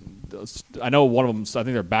 And I know one of them. I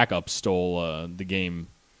think their backup stole the game.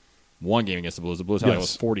 One game against the Blues. The Blues had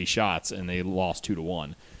 40 shots, and they lost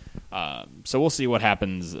 2-1. So we'll see what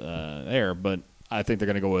happens there. But I think they're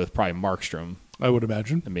going to go with probably Markstrom. I would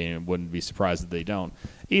imagine. I mean, it wouldn't be surprised if they don't.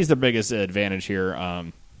 He's the biggest advantage here.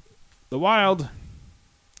 The Wild,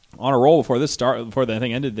 on a roll before the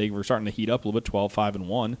thing ended, they were starting to heat up a little bit,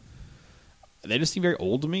 12-5-1. They just seem very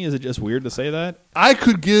old to me. Is it just weird to say that? I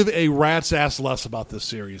could give a rat's ass less about this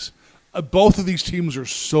series. Both of these teams are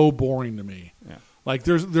so boring to me. Yeah. Like,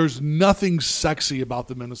 there's nothing sexy about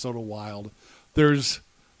the Minnesota Wild. There's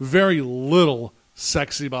very little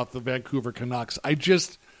sexy about the Vancouver Canucks. I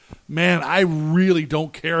really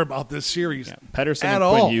don't care about this series Pettersson at and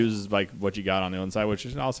all. Quinn Hughes is like what you got on the one side, which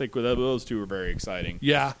is, I'll say those two are very exciting.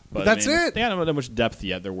 Yeah, but that's it. They haven't that much depth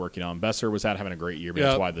yet they're working on. Besser was out having a great year, but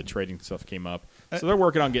that's why the trading stuff came up. So they're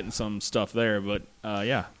working on getting some stuff there, but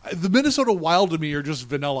The Minnesota Wild to me are just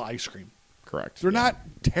vanilla ice cream. Correct. They're not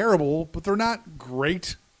terrible, but they're not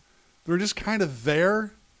great. They're just kind of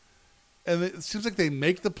there. And it seems like they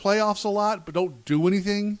make the playoffs a lot, but don't do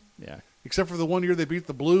anything. Yeah. Except for the one year they beat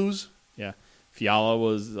the Blues. Yeah. Fiala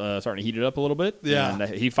was starting to heat it up a little bit. Yeah.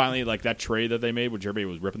 And he finally, like that trade that they made, which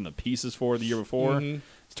everybody was ripping the pieces for the year before,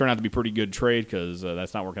 it's turned out to be a pretty good trade because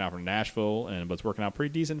that's not working out for Nashville, but it's working out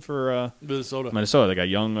pretty decent for Minnesota. They got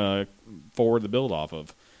young forward to build off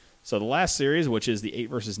of. So the last series, which is the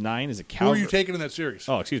 8 versus 9, is a Calgary. Who are you taking in that series?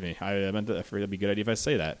 Oh, excuse me. I meant that. That'd be a good idea if I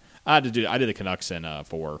say that. I did the Canucks in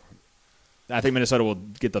 4. I think Minnesota will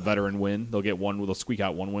get the veteran win. They'll get one. They'll squeak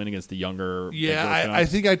out one win against the younger. Yeah, I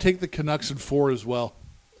think I take the Canucks in 4 as well.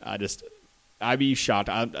 I'd be shocked.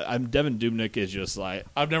 I'm Devin Dubnyk is just like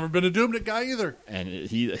I've never been a Dubnyk guy either, and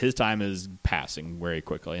his time is passing very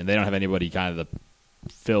quickly, and they don't have anybody kind of to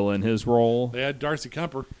fill in his role. They had Darcy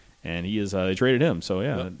Kemper. And he is. They traded him, so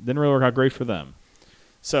it didn't really work out great for them.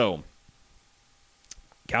 So,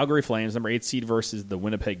 Calgary Flames, number 8 seed versus the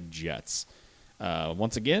Winnipeg Jets.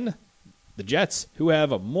 Once again, the Jets, who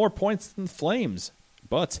have more points than the Flames,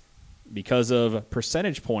 but because of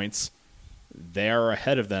percentage points, they are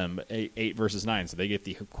ahead of them 8 versus 9, so they get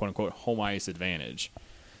the quote unquote home ice advantage,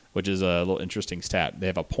 which is a little interesting stat. They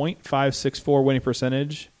have a .564 winning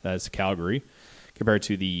percentage. That's Calgary, compared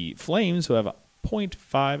to the Flames, who have a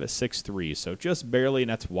 .563, so just barely, and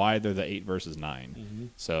that's why they're the 8 versus 9.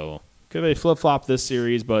 So could be flip-flop this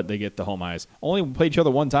series, but they get the home ice. Only played each other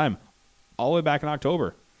one time, all the way back in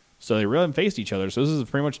October. So they really haven't faced each other. So this is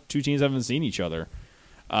pretty much 2 teams that haven't seen each other.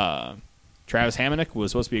 Travis Hamonic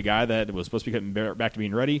was supposed to be a guy that was supposed to be getting back to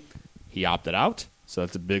being ready. He opted out, so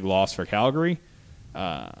that's a big loss for Calgary.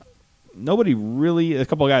 Nobody really – a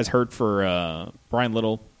couple of guys hurt for Brian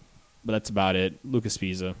Little, but that's about it. Lucas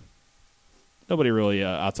Pisa. Nobody really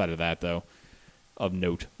outside of that, though, of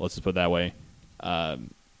note. Let's just put it that way.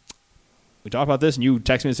 We talked about this, and you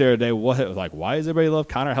texted me this the other day. Why does everybody love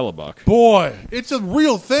Connor Hellebuck? Boy, it's a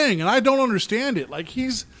real thing, and I don't understand it. Like,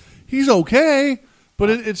 he's okay, but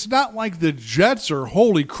it's not like the Jets are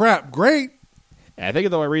holy crap great. And I think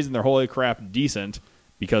the only reason they're holy crap decent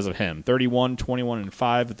because of him. 31, 21, and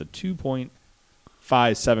 5 with the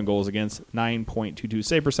 2.57 goals against, 9.22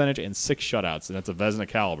 save percentage, and 6 shutouts. And that's a Vezina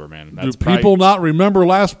caliber, man. Do people not remember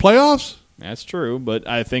last playoffs? That's true, but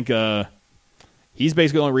I think he's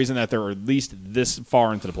basically the only reason that they're at least this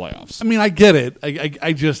far into the playoffs. I mean, I get it.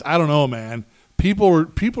 I don't know, man.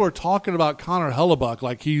 People are talking about Connor Hellebuck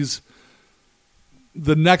like he's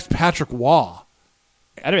the next Patrick Waugh.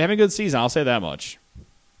 Having a good season, I'll say that much.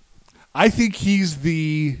 I think he's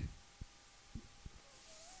the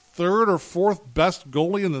third or fourth best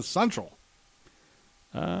goalie in the Central.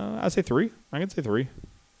 I'd say 3. I can say 3.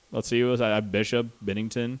 Let's see. I have Bishop,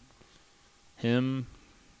 Bennington, him.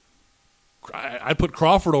 I put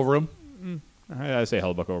Crawford over him. I say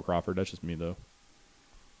Hellebuck over Crawford. That's just me, though.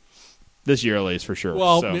 This year, at least, for sure.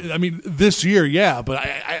 Well, so. I mean, this year, yeah, but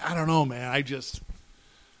I don't know, man. I just,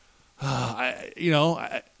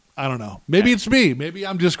 I don't know. Maybe it's me. Maybe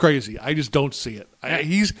I'm just crazy. I just don't see it.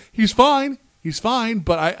 He's fine. He's fine,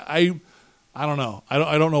 but I don't know.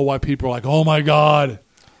 I don't know why people are like, oh my God.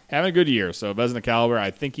 Having a good year. So Vezina caliber,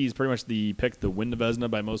 I think he's pretty much the pick to win the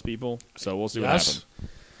Vezina by most people. So we'll see what happens.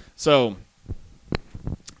 So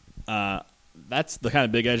that's the kind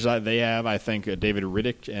of big edge that they have. I think David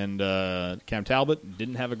Riddick and Cam Talbot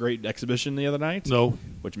didn't have a great exhibition the other night. No.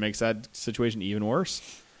 Which makes that situation even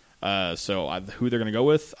worse. So who they're going to go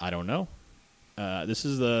with, I don't know. This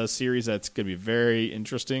is the series that's going to be very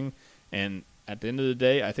interesting. And at the end of the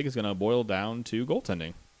day, I think it's going to boil down to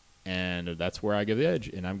goaltending. And that's where I give the edge.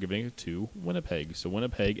 And I'm giving it to Winnipeg. So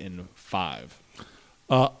Winnipeg in 5.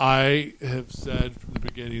 I have said from the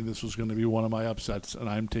beginning this was going to be one of my upsets, and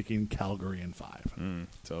I'm taking Calgary in 5.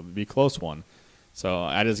 So it'll be a close one. So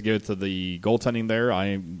I just give it to the goaltending there.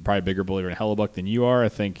 I'm probably a bigger believer in Hellebuck than you are. I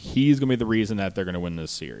think he's going to be the reason that they're going to win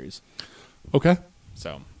this series. Okay.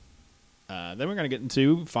 So then we're going to get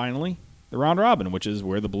into, finally, the round robin, which is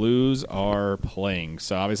where the Blues are playing.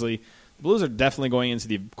 So obviously, the Blues are definitely going into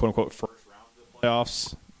the quote-unquote first round of the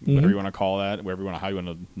playoffs, whatever you want to call that, how you want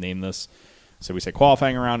to name this. So we say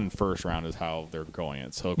qualifying round and first round is how they're going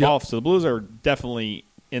it. So, so the Blues are definitely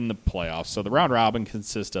in the playoffs. So the round robin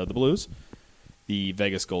consists of the Blues, the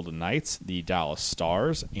Vegas Golden Knights, the Dallas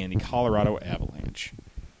Stars, and the Colorado Avalanche.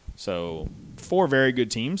 So 4 very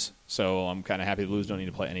good teams. So I'm kind of happy the Blues don't need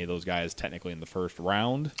to play any of those guys technically in the first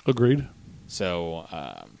round. Agreed. So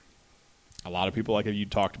a lot of people, like you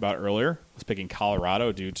talked about earlier, was picking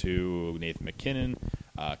Colorado due to Nathan McKinnon,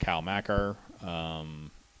 Kyle Makar,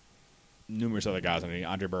 numerous other guys. I mean,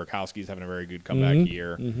 Andre Burakovsky's having a very good comeback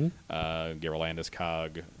year. Gabriel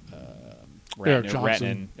Landeskog,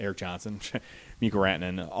 Eric Johnson, Mikko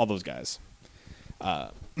Rantanen, all those guys.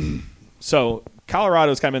 So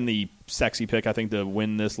Colorado's kind of been the sexy pick, I think, to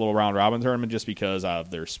win this little round robin tournament just because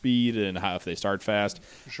of their speed and how if they start fast.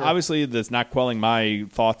 Sure. Obviously, that's not quelling my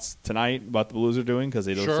thoughts tonight about the Blues are doing because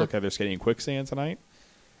they don't look like they're skating in quicksand tonight.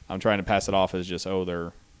 I'm trying to pass it off as just,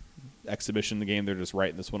 they're exhibition the game. They're just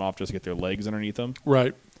writing this one off just to get their legs underneath them.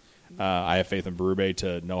 Right. I have faith in Berube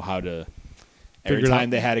to know how to. Every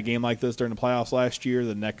time they had a game like this during the playoffs last year,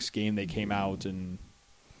 the next game they came out and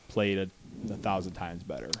played 1,000 times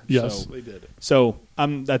better. Yes, so, they did. So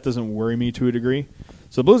that doesn't worry me to a degree.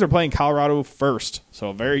 So the Blues are playing Colorado first. So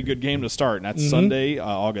a very good game to start. And that's Sunday,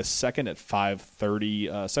 August 2nd at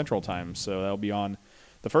 5:30 Central Time. So that'll be on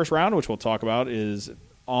the first round, which we'll talk about, is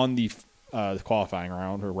on the qualifying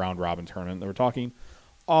round or round robin tournament that we're talking,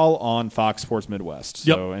 all on Fox Sports Midwest.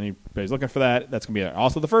 So anybody's looking for that, that's going to be there.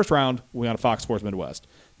 Also, the first round, we on Fox Sports Midwest.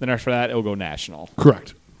 Then after that, it'll go national.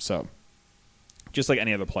 Correct. So just like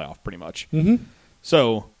any other playoff, pretty much.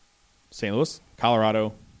 So St. Louis,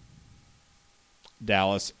 Colorado,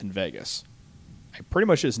 Dallas, and Vegas. I pretty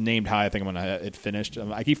much just named how I think I'm going to have it finished.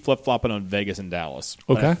 I keep flip-flopping on Vegas and Dallas.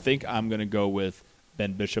 But I think I'm going to go with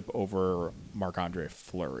Ben Bishop over Marc-Andre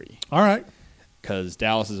Fleury. All right. Because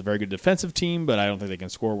Dallas is a very good defensive team, but I don't think they can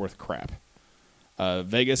score worth crap.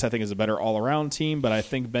 Vegas, I think, is a better all-around team, but I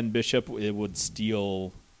think Ben Bishop would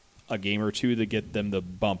steal a game or two to get them the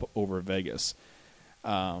bump over Vegas.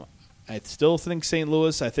 I still think St.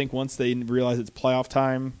 Louis, I think once they realize it's playoff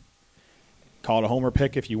time, call it a homer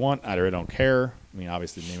pick if you want. I really don't care. I mean,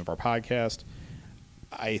 obviously, the name of our podcast.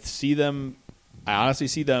 I honestly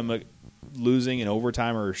see them losing in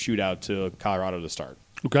overtime or shootout to Colorado to start.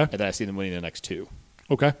 Okay. And then I see them winning the next two.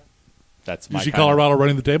 Okay. That's You my see Colorado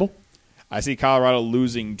running the table? I see Colorado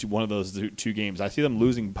losing to one of those two games. I see them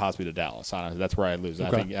losing possibly to Dallas. Honestly, that's where I lose.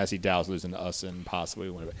 Okay. I see Dallas losing to us and possibly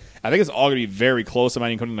winning. I think it's all going to be very close. I might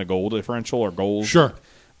even come in a goal differential or goals. Sure.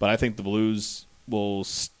 But I think the Blues will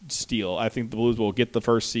steal. I think the Blues will get the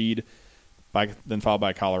first seed, then followed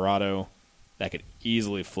by Colorado. That could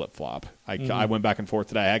easily flip-flop. I went back and forth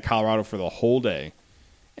today. I had Colorado for the whole day.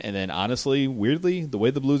 And then, honestly, weirdly, the way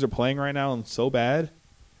the Blues are playing right now and so bad,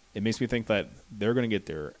 it makes me think that they're going to get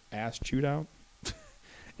their ass chewed out.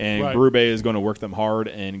 And right. Berube is going to work them hard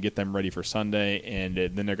and get them ready for Sunday. And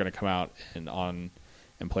then they're going to come out and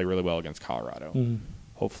play really well against Colorado. Mm-hmm.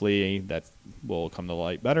 Hopefully that will come to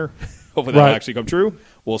light better. Hopefully that will actually come true.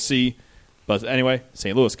 We'll see. But anyway,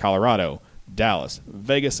 St. Louis, Colorado, Dallas,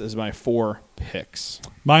 Vegas is my 4 picks.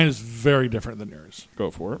 Mine is very different than yours.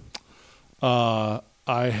 Go for it. I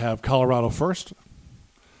have Colorado first.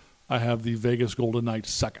 I have the Vegas Golden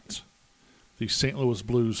Knights second. The St. Louis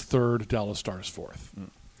Blues third. Dallas Stars fourth.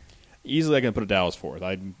 Easily I can put a Dallas fourth.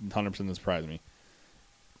 100% surprised me.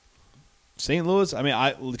 St. Louis, I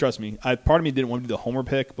mean, trust me, part of me didn't want to do the homer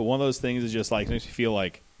pick, but one of those things is just like, it makes me feel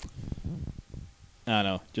like, I don't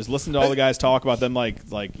know, just listen to all the guys talk about them like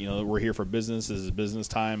we're here for business, this is business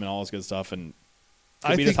time and all this good stuff, and it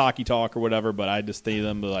could be this hockey talk or whatever, but I just think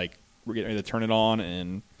them like, we're getting ready to turn it on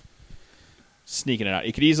and sneaking it out.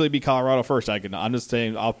 It could easily be Colorado first. I'm just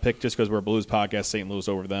saying I'll pick just because we're a Blues podcast, St. Louis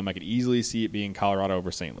over them. I could easily see it being Colorado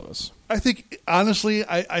over St. Louis. I think, honestly,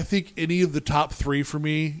 I think any of the top 3 for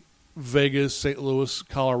me, Vegas, St. Louis,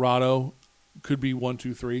 Colorado, could be 1,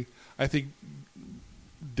 2, 3. I think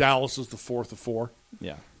Dallas is the fourth of 4.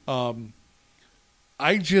 Yeah.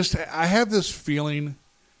 I have this feeling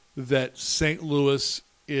that St. Louis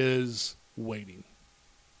is waiting.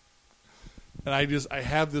 And I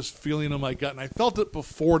have this feeling in my gut, and I felt it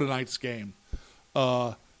before tonight's game,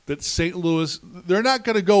 that St. Louis, they're not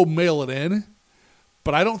going to go mail it in,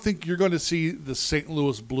 but I don't think you're going to see the St.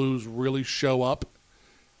 Louis Blues really show up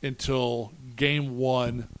until game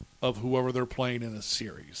 1 of whoever they're playing in a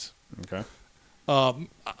series. Okay.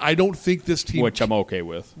 I don't think this team... Which I'm okay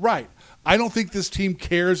with. Right. I don't think this team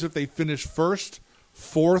cares if they finish first,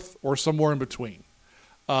 fourth, or somewhere in between.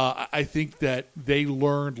 I think that they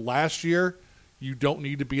learned last year you don't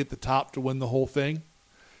need to be at the top to win the whole thing.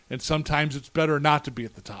 And sometimes it's better not to be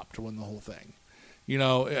at the top to win the whole thing. You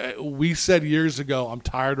know, we said years ago, I'm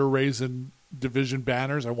tired of raising division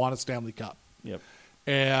banners. I want a Stanley Cup. Yep.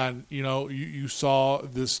 And, you saw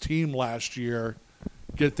this team last year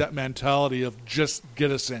get that mentality of just get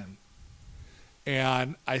us in.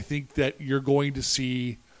 And I think that you're going to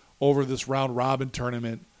see over this round-robin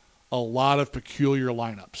tournament a lot of peculiar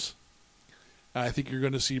lineups. And I think you're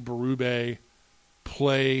going to see Berube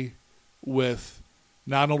play with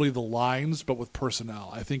not only the lines, but with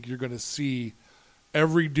personnel. I think you're going to see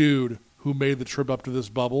every dude who made the trip up to this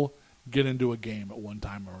bubble get into a game at one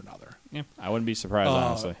time or another. Yeah, I wouldn't be surprised,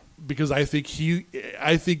 honestly. Because I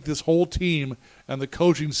think this whole team and the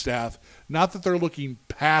coaching staff, not that they're looking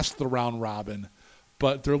past the round robin,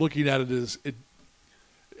 but they're looking at it as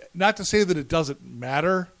not to say that it doesn't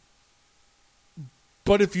matter,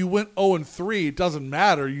 but if you went 0-3, it doesn't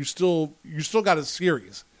matter. You still got a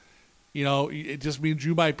series. It just means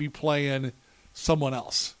you might be playing someone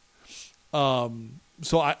else.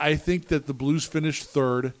 So I think that the Blues finished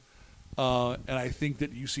third, and I think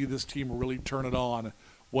that you see this team really turn it on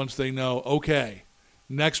once they know, okay,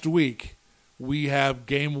 next week we have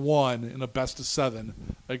game 1 in a best-of-7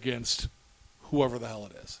 against whoever the hell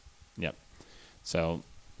it is. Yep. So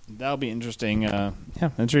that'll be interesting.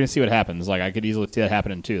 Interesting to see what happens. Like, I could easily see that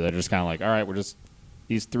happening too. They're just kind of like, all right, we're just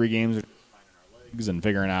these 3 games are finding our legs and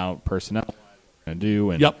figuring out personnel what we're going to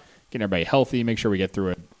do and getting everybody healthy, make sure we get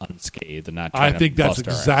through it unscathed and not trying I think to that's bust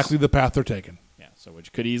our exactly ass. the path they're taking. Yeah, so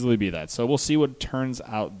which could easily be that. So we'll see what turns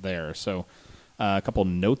out there. So a couple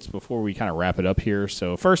notes before we kind of wrap it up here.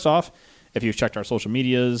 So first off, if you've checked our social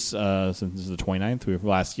medias since this is the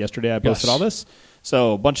 29th, yesterday I posted all this.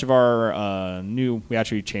 So a bunch of our we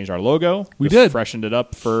actually changed our logo. We did. Freshened it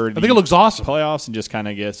up for I think it looks awesome. Playoffs and just kind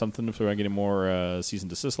of get something if we're getting more cease and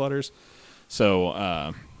desist letters.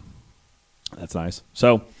 So that's nice.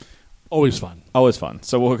 So Always fun. Always fun.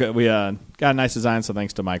 So we got a nice design, so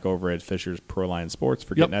thanks to Mike over at Fisher's Pro Line Sports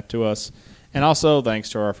for getting that to us. And also thanks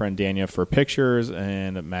to our friend Dania for pictures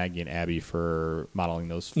and Maggie and Abby for modeling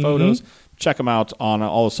those photos. Check them out on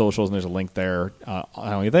all the socials, and there's a link there, not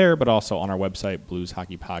only there, but also on our website,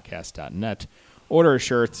 blueshockeypodcast.net. Order a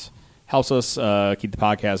shirt. Helps us keep the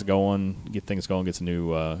podcast going, get things going, get some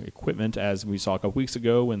new equipment, as we saw a couple weeks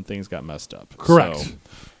ago when things got messed up. Correct.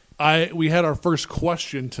 So, We had our first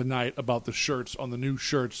question tonight about the shirts, on the new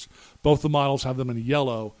shirts. Both the models have them in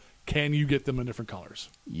yellow. Can you get them in different colors?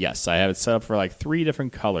 yes, I have it set up for like 3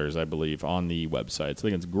 different colors, I believe, on the website. So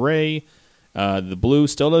I think it's gray. The blue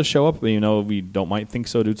still does show up, but we might think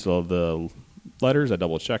so due to the letters. I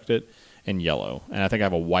double-checked it. And yellow. And I think I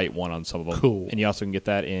have a white one on some of them. Cool. And you also can get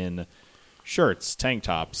that in shirts, tank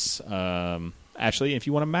tops. Actually, if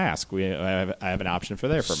you want a mask, I have an option for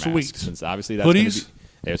there for Sweet. masks. Since obviously that's Hoodies?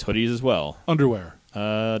 There's hoodies as well. Underwear.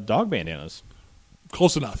 Dog bandanas.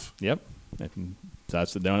 Close enough. Yep.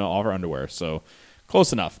 That's they don't offer underwear, so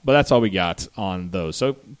close enough. But that's all we got on those.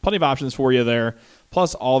 So plenty of options for you there.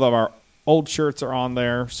 Plus, all of our old shirts are on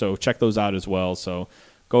there, so check those out as well. So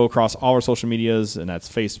go across all our social medias, and that's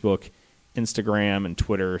Facebook, Instagram, and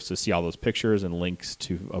Twitter to see all those pictures and links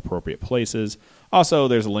to appropriate places. Also,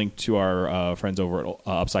 there's a link to our friends over at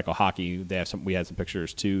Upcycle Hockey. We had some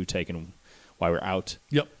pictures too taken while we were out.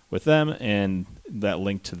 Yep. With them, and that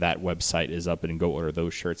link to that website is up, and go order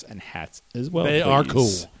those shirts and hats as well. They are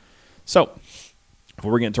cool. So,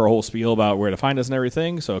 before we get into our whole spiel about where to find us and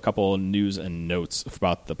everything, so a couple of news and notes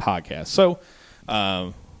about the podcast. So,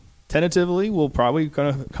 tentatively, we'll probably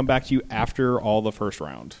going to come back to you after all the first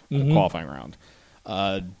round, the qualifying round,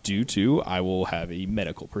 due to I will have a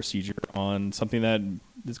medical procedure on something that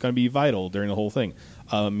is going to be vital during the whole thing,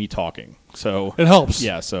 me talking. So It helps.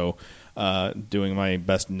 Yeah, so doing my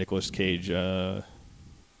best Nicolas Cage, John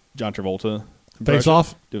Travolta Face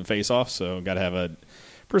off? doing face off. So got to have a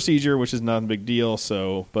procedure, which is not a big deal.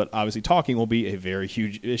 So, but obviously talking will be a very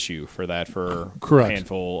huge issue for that for Correct. a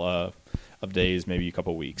handful of days, maybe a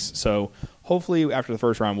couple of weeks. So hopefully after the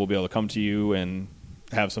first round, we'll be able to come to you and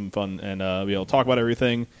have some fun and be able to talk about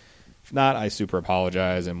everything. If not, I super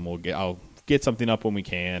apologize, and I'll get something up when we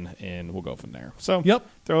can, and we'll go from there. So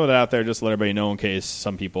throw it out there just to let everybody know in case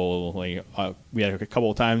some people, we had a couple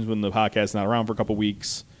of times when the podcast's not around for a couple of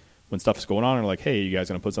weeks, when stuff is going on, and like, hey, you guys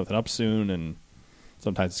going to put something up soon, and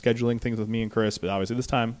sometimes scheduling things with me and Chris, but obviously this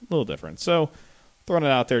time, a little different. So throwing it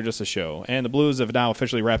out there just to show. And the Blues have now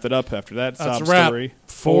officially wrapped it up after that sob story.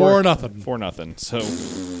 4-0.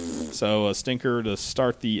 4-0. So a stinker to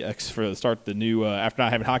start the new after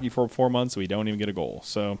not having hockey for 4 months, we don't even get a goal.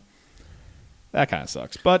 So that kind of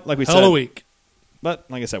sucks. But like we said, hell of a week. But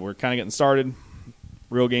like I said, we're kind of getting started.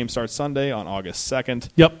 Real game starts Sunday on August 2nd.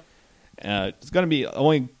 Yep. It's going to be the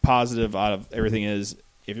only positive out of everything is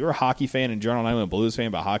if you're a hockey fan in general, not even a Blues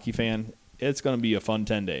fan, but a hockey fan, it's going to be a fun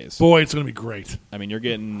 10 days. Boy, it's going to be great. I mean, you're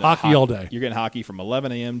getting hockey all day. You're getting hockey from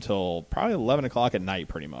 11 a.m. till probably 11 o'clock at night,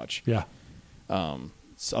 pretty much. Yeah.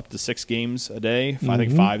 It's up to 6 games a day. I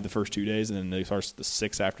think 5 the first 2 days, and then they start the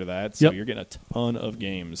 6 after that. So you're getting a ton of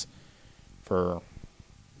games for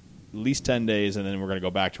at least 10 days, and then we're going to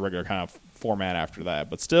go back to regular kind of format after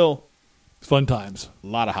that. But still, fun times. A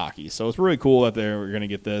lot of hockey. So it's really cool that we're going to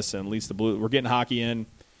get this, and at least we're getting hockey in.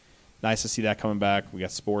 Nice to see that coming back. We got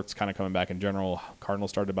sports kind of coming back in general. Cardinals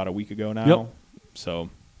started about a week ago now. Yep. So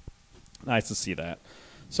nice to see that.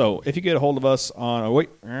 So if you get a hold of us on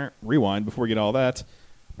rewind before we get all that,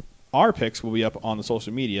 our picks will be up on the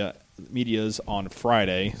social medias on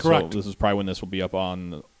Friday. Correct. So this is probably when this will be up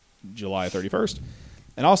on July 31st.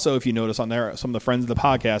 And also, if you notice on there, some of the friends of the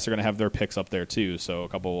podcast are going to have their picks up there too. So a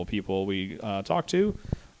couple of people we talked to,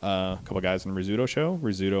 a couple of guys in the Rizzuto show,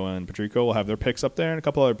 Rizzuto and Patrico will have their picks up there, and a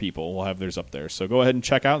couple other people will have theirs up there. So go ahead and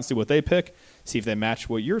check out and see what they pick, see if they match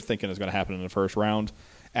what you're thinking is going to happen in the first round.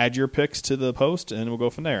 Add your picks to the post, and we'll go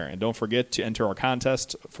from there. And don't forget to enter our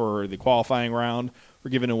contest for the qualifying round.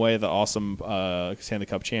 We're giving away the awesome Stanley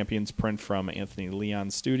Cup Champions print from Anthony Leon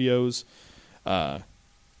Studios.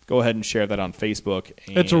 Go ahead and share that on Facebook.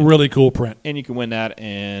 It's a really cool print, and you can win that.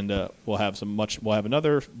 And we'll have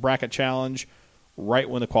another bracket challenge right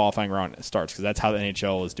when the qualifying round starts, because that's how the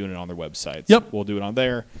NHL is doing it on their websites. Yep, we'll do it on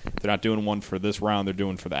there. They're not doing one for this round; they're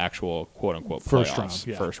doing for the actual quote unquote first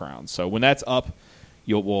round. So when that's up,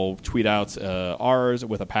 we'll tweet out ours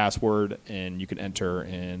with a password, and you can enter,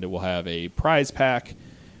 and it will have a prize pack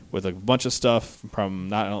with a bunch of stuff from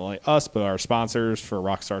not only us, but our sponsors for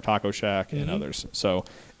Rockstar Taco Shack and others. So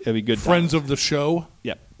it'll be good. Friends of the show.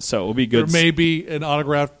 Yep. So it'll be good. There may be an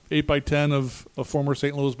autographed 8x10 of a former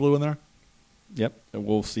St. Louis Blue in there. Yep, and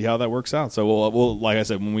we'll see how that works out. So we'll like I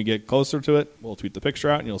said, when we get closer to it, we'll tweet the picture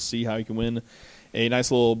out, and you'll see how you can win a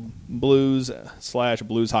nice little Blues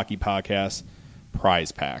Hockey Podcast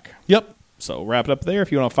prize pack. Yep. So wrap it up there.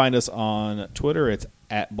 If you want to find us on Twitter, it's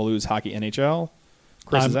at Blues Hockey NHL.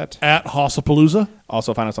 Chris is at Hossapalooza.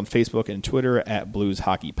 Also find us on Facebook and Twitter at Blues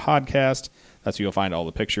Hockey Podcast. That's where you'll find all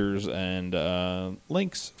the pictures and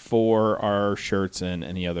links for our shirts and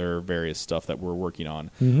any other various stuff that we're working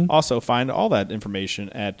on. Mm-hmm. Also find all that information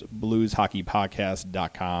at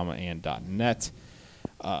blueshockeypodcast.com and .net.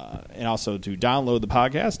 And also to download the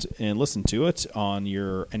podcast and listen to it on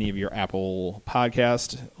any of your Apple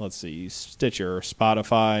podcast, let's see, Stitcher,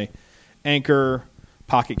 Spotify, Anchor,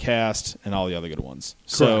 Pocket Cast, and all the other good ones.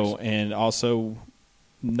 Correct. So, and also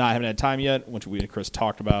haven't had time yet, which we and Chris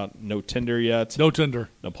talked about. No Tinder yet. No Tinder.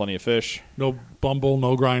 No Plenty of Fish. No Bumble.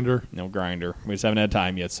 No Grindr. No Grinder. We just haven't had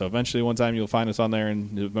time yet. So eventually one time you'll find us on there,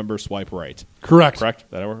 and remember, swipe right. Correct. Correct?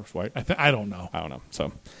 That ever swipe? I don't know. I don't know.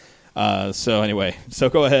 So anyway, so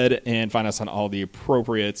go ahead and find us on all the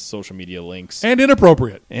appropriate social media links. And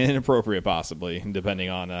inappropriate. And inappropriate, possibly, depending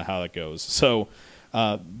on how that goes. So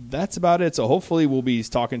that's about it. So hopefully we'll be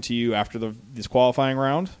talking to you after this qualifying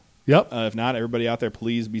round. Yep. If not, everybody out there,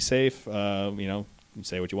 please be safe.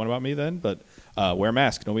 Say what you want about me then, but wear a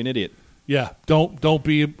mask. Don't be an idiot. Yeah. Don't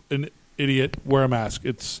be an idiot. Wear a mask.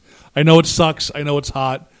 I know it sucks. I know it's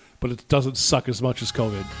hot, but it doesn't suck as much as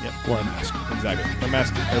COVID. Yep. Wear a mask. Exactly. Wear a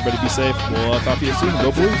mask. Everybody be safe. We'll talk to you soon.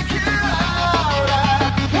 Go Blues.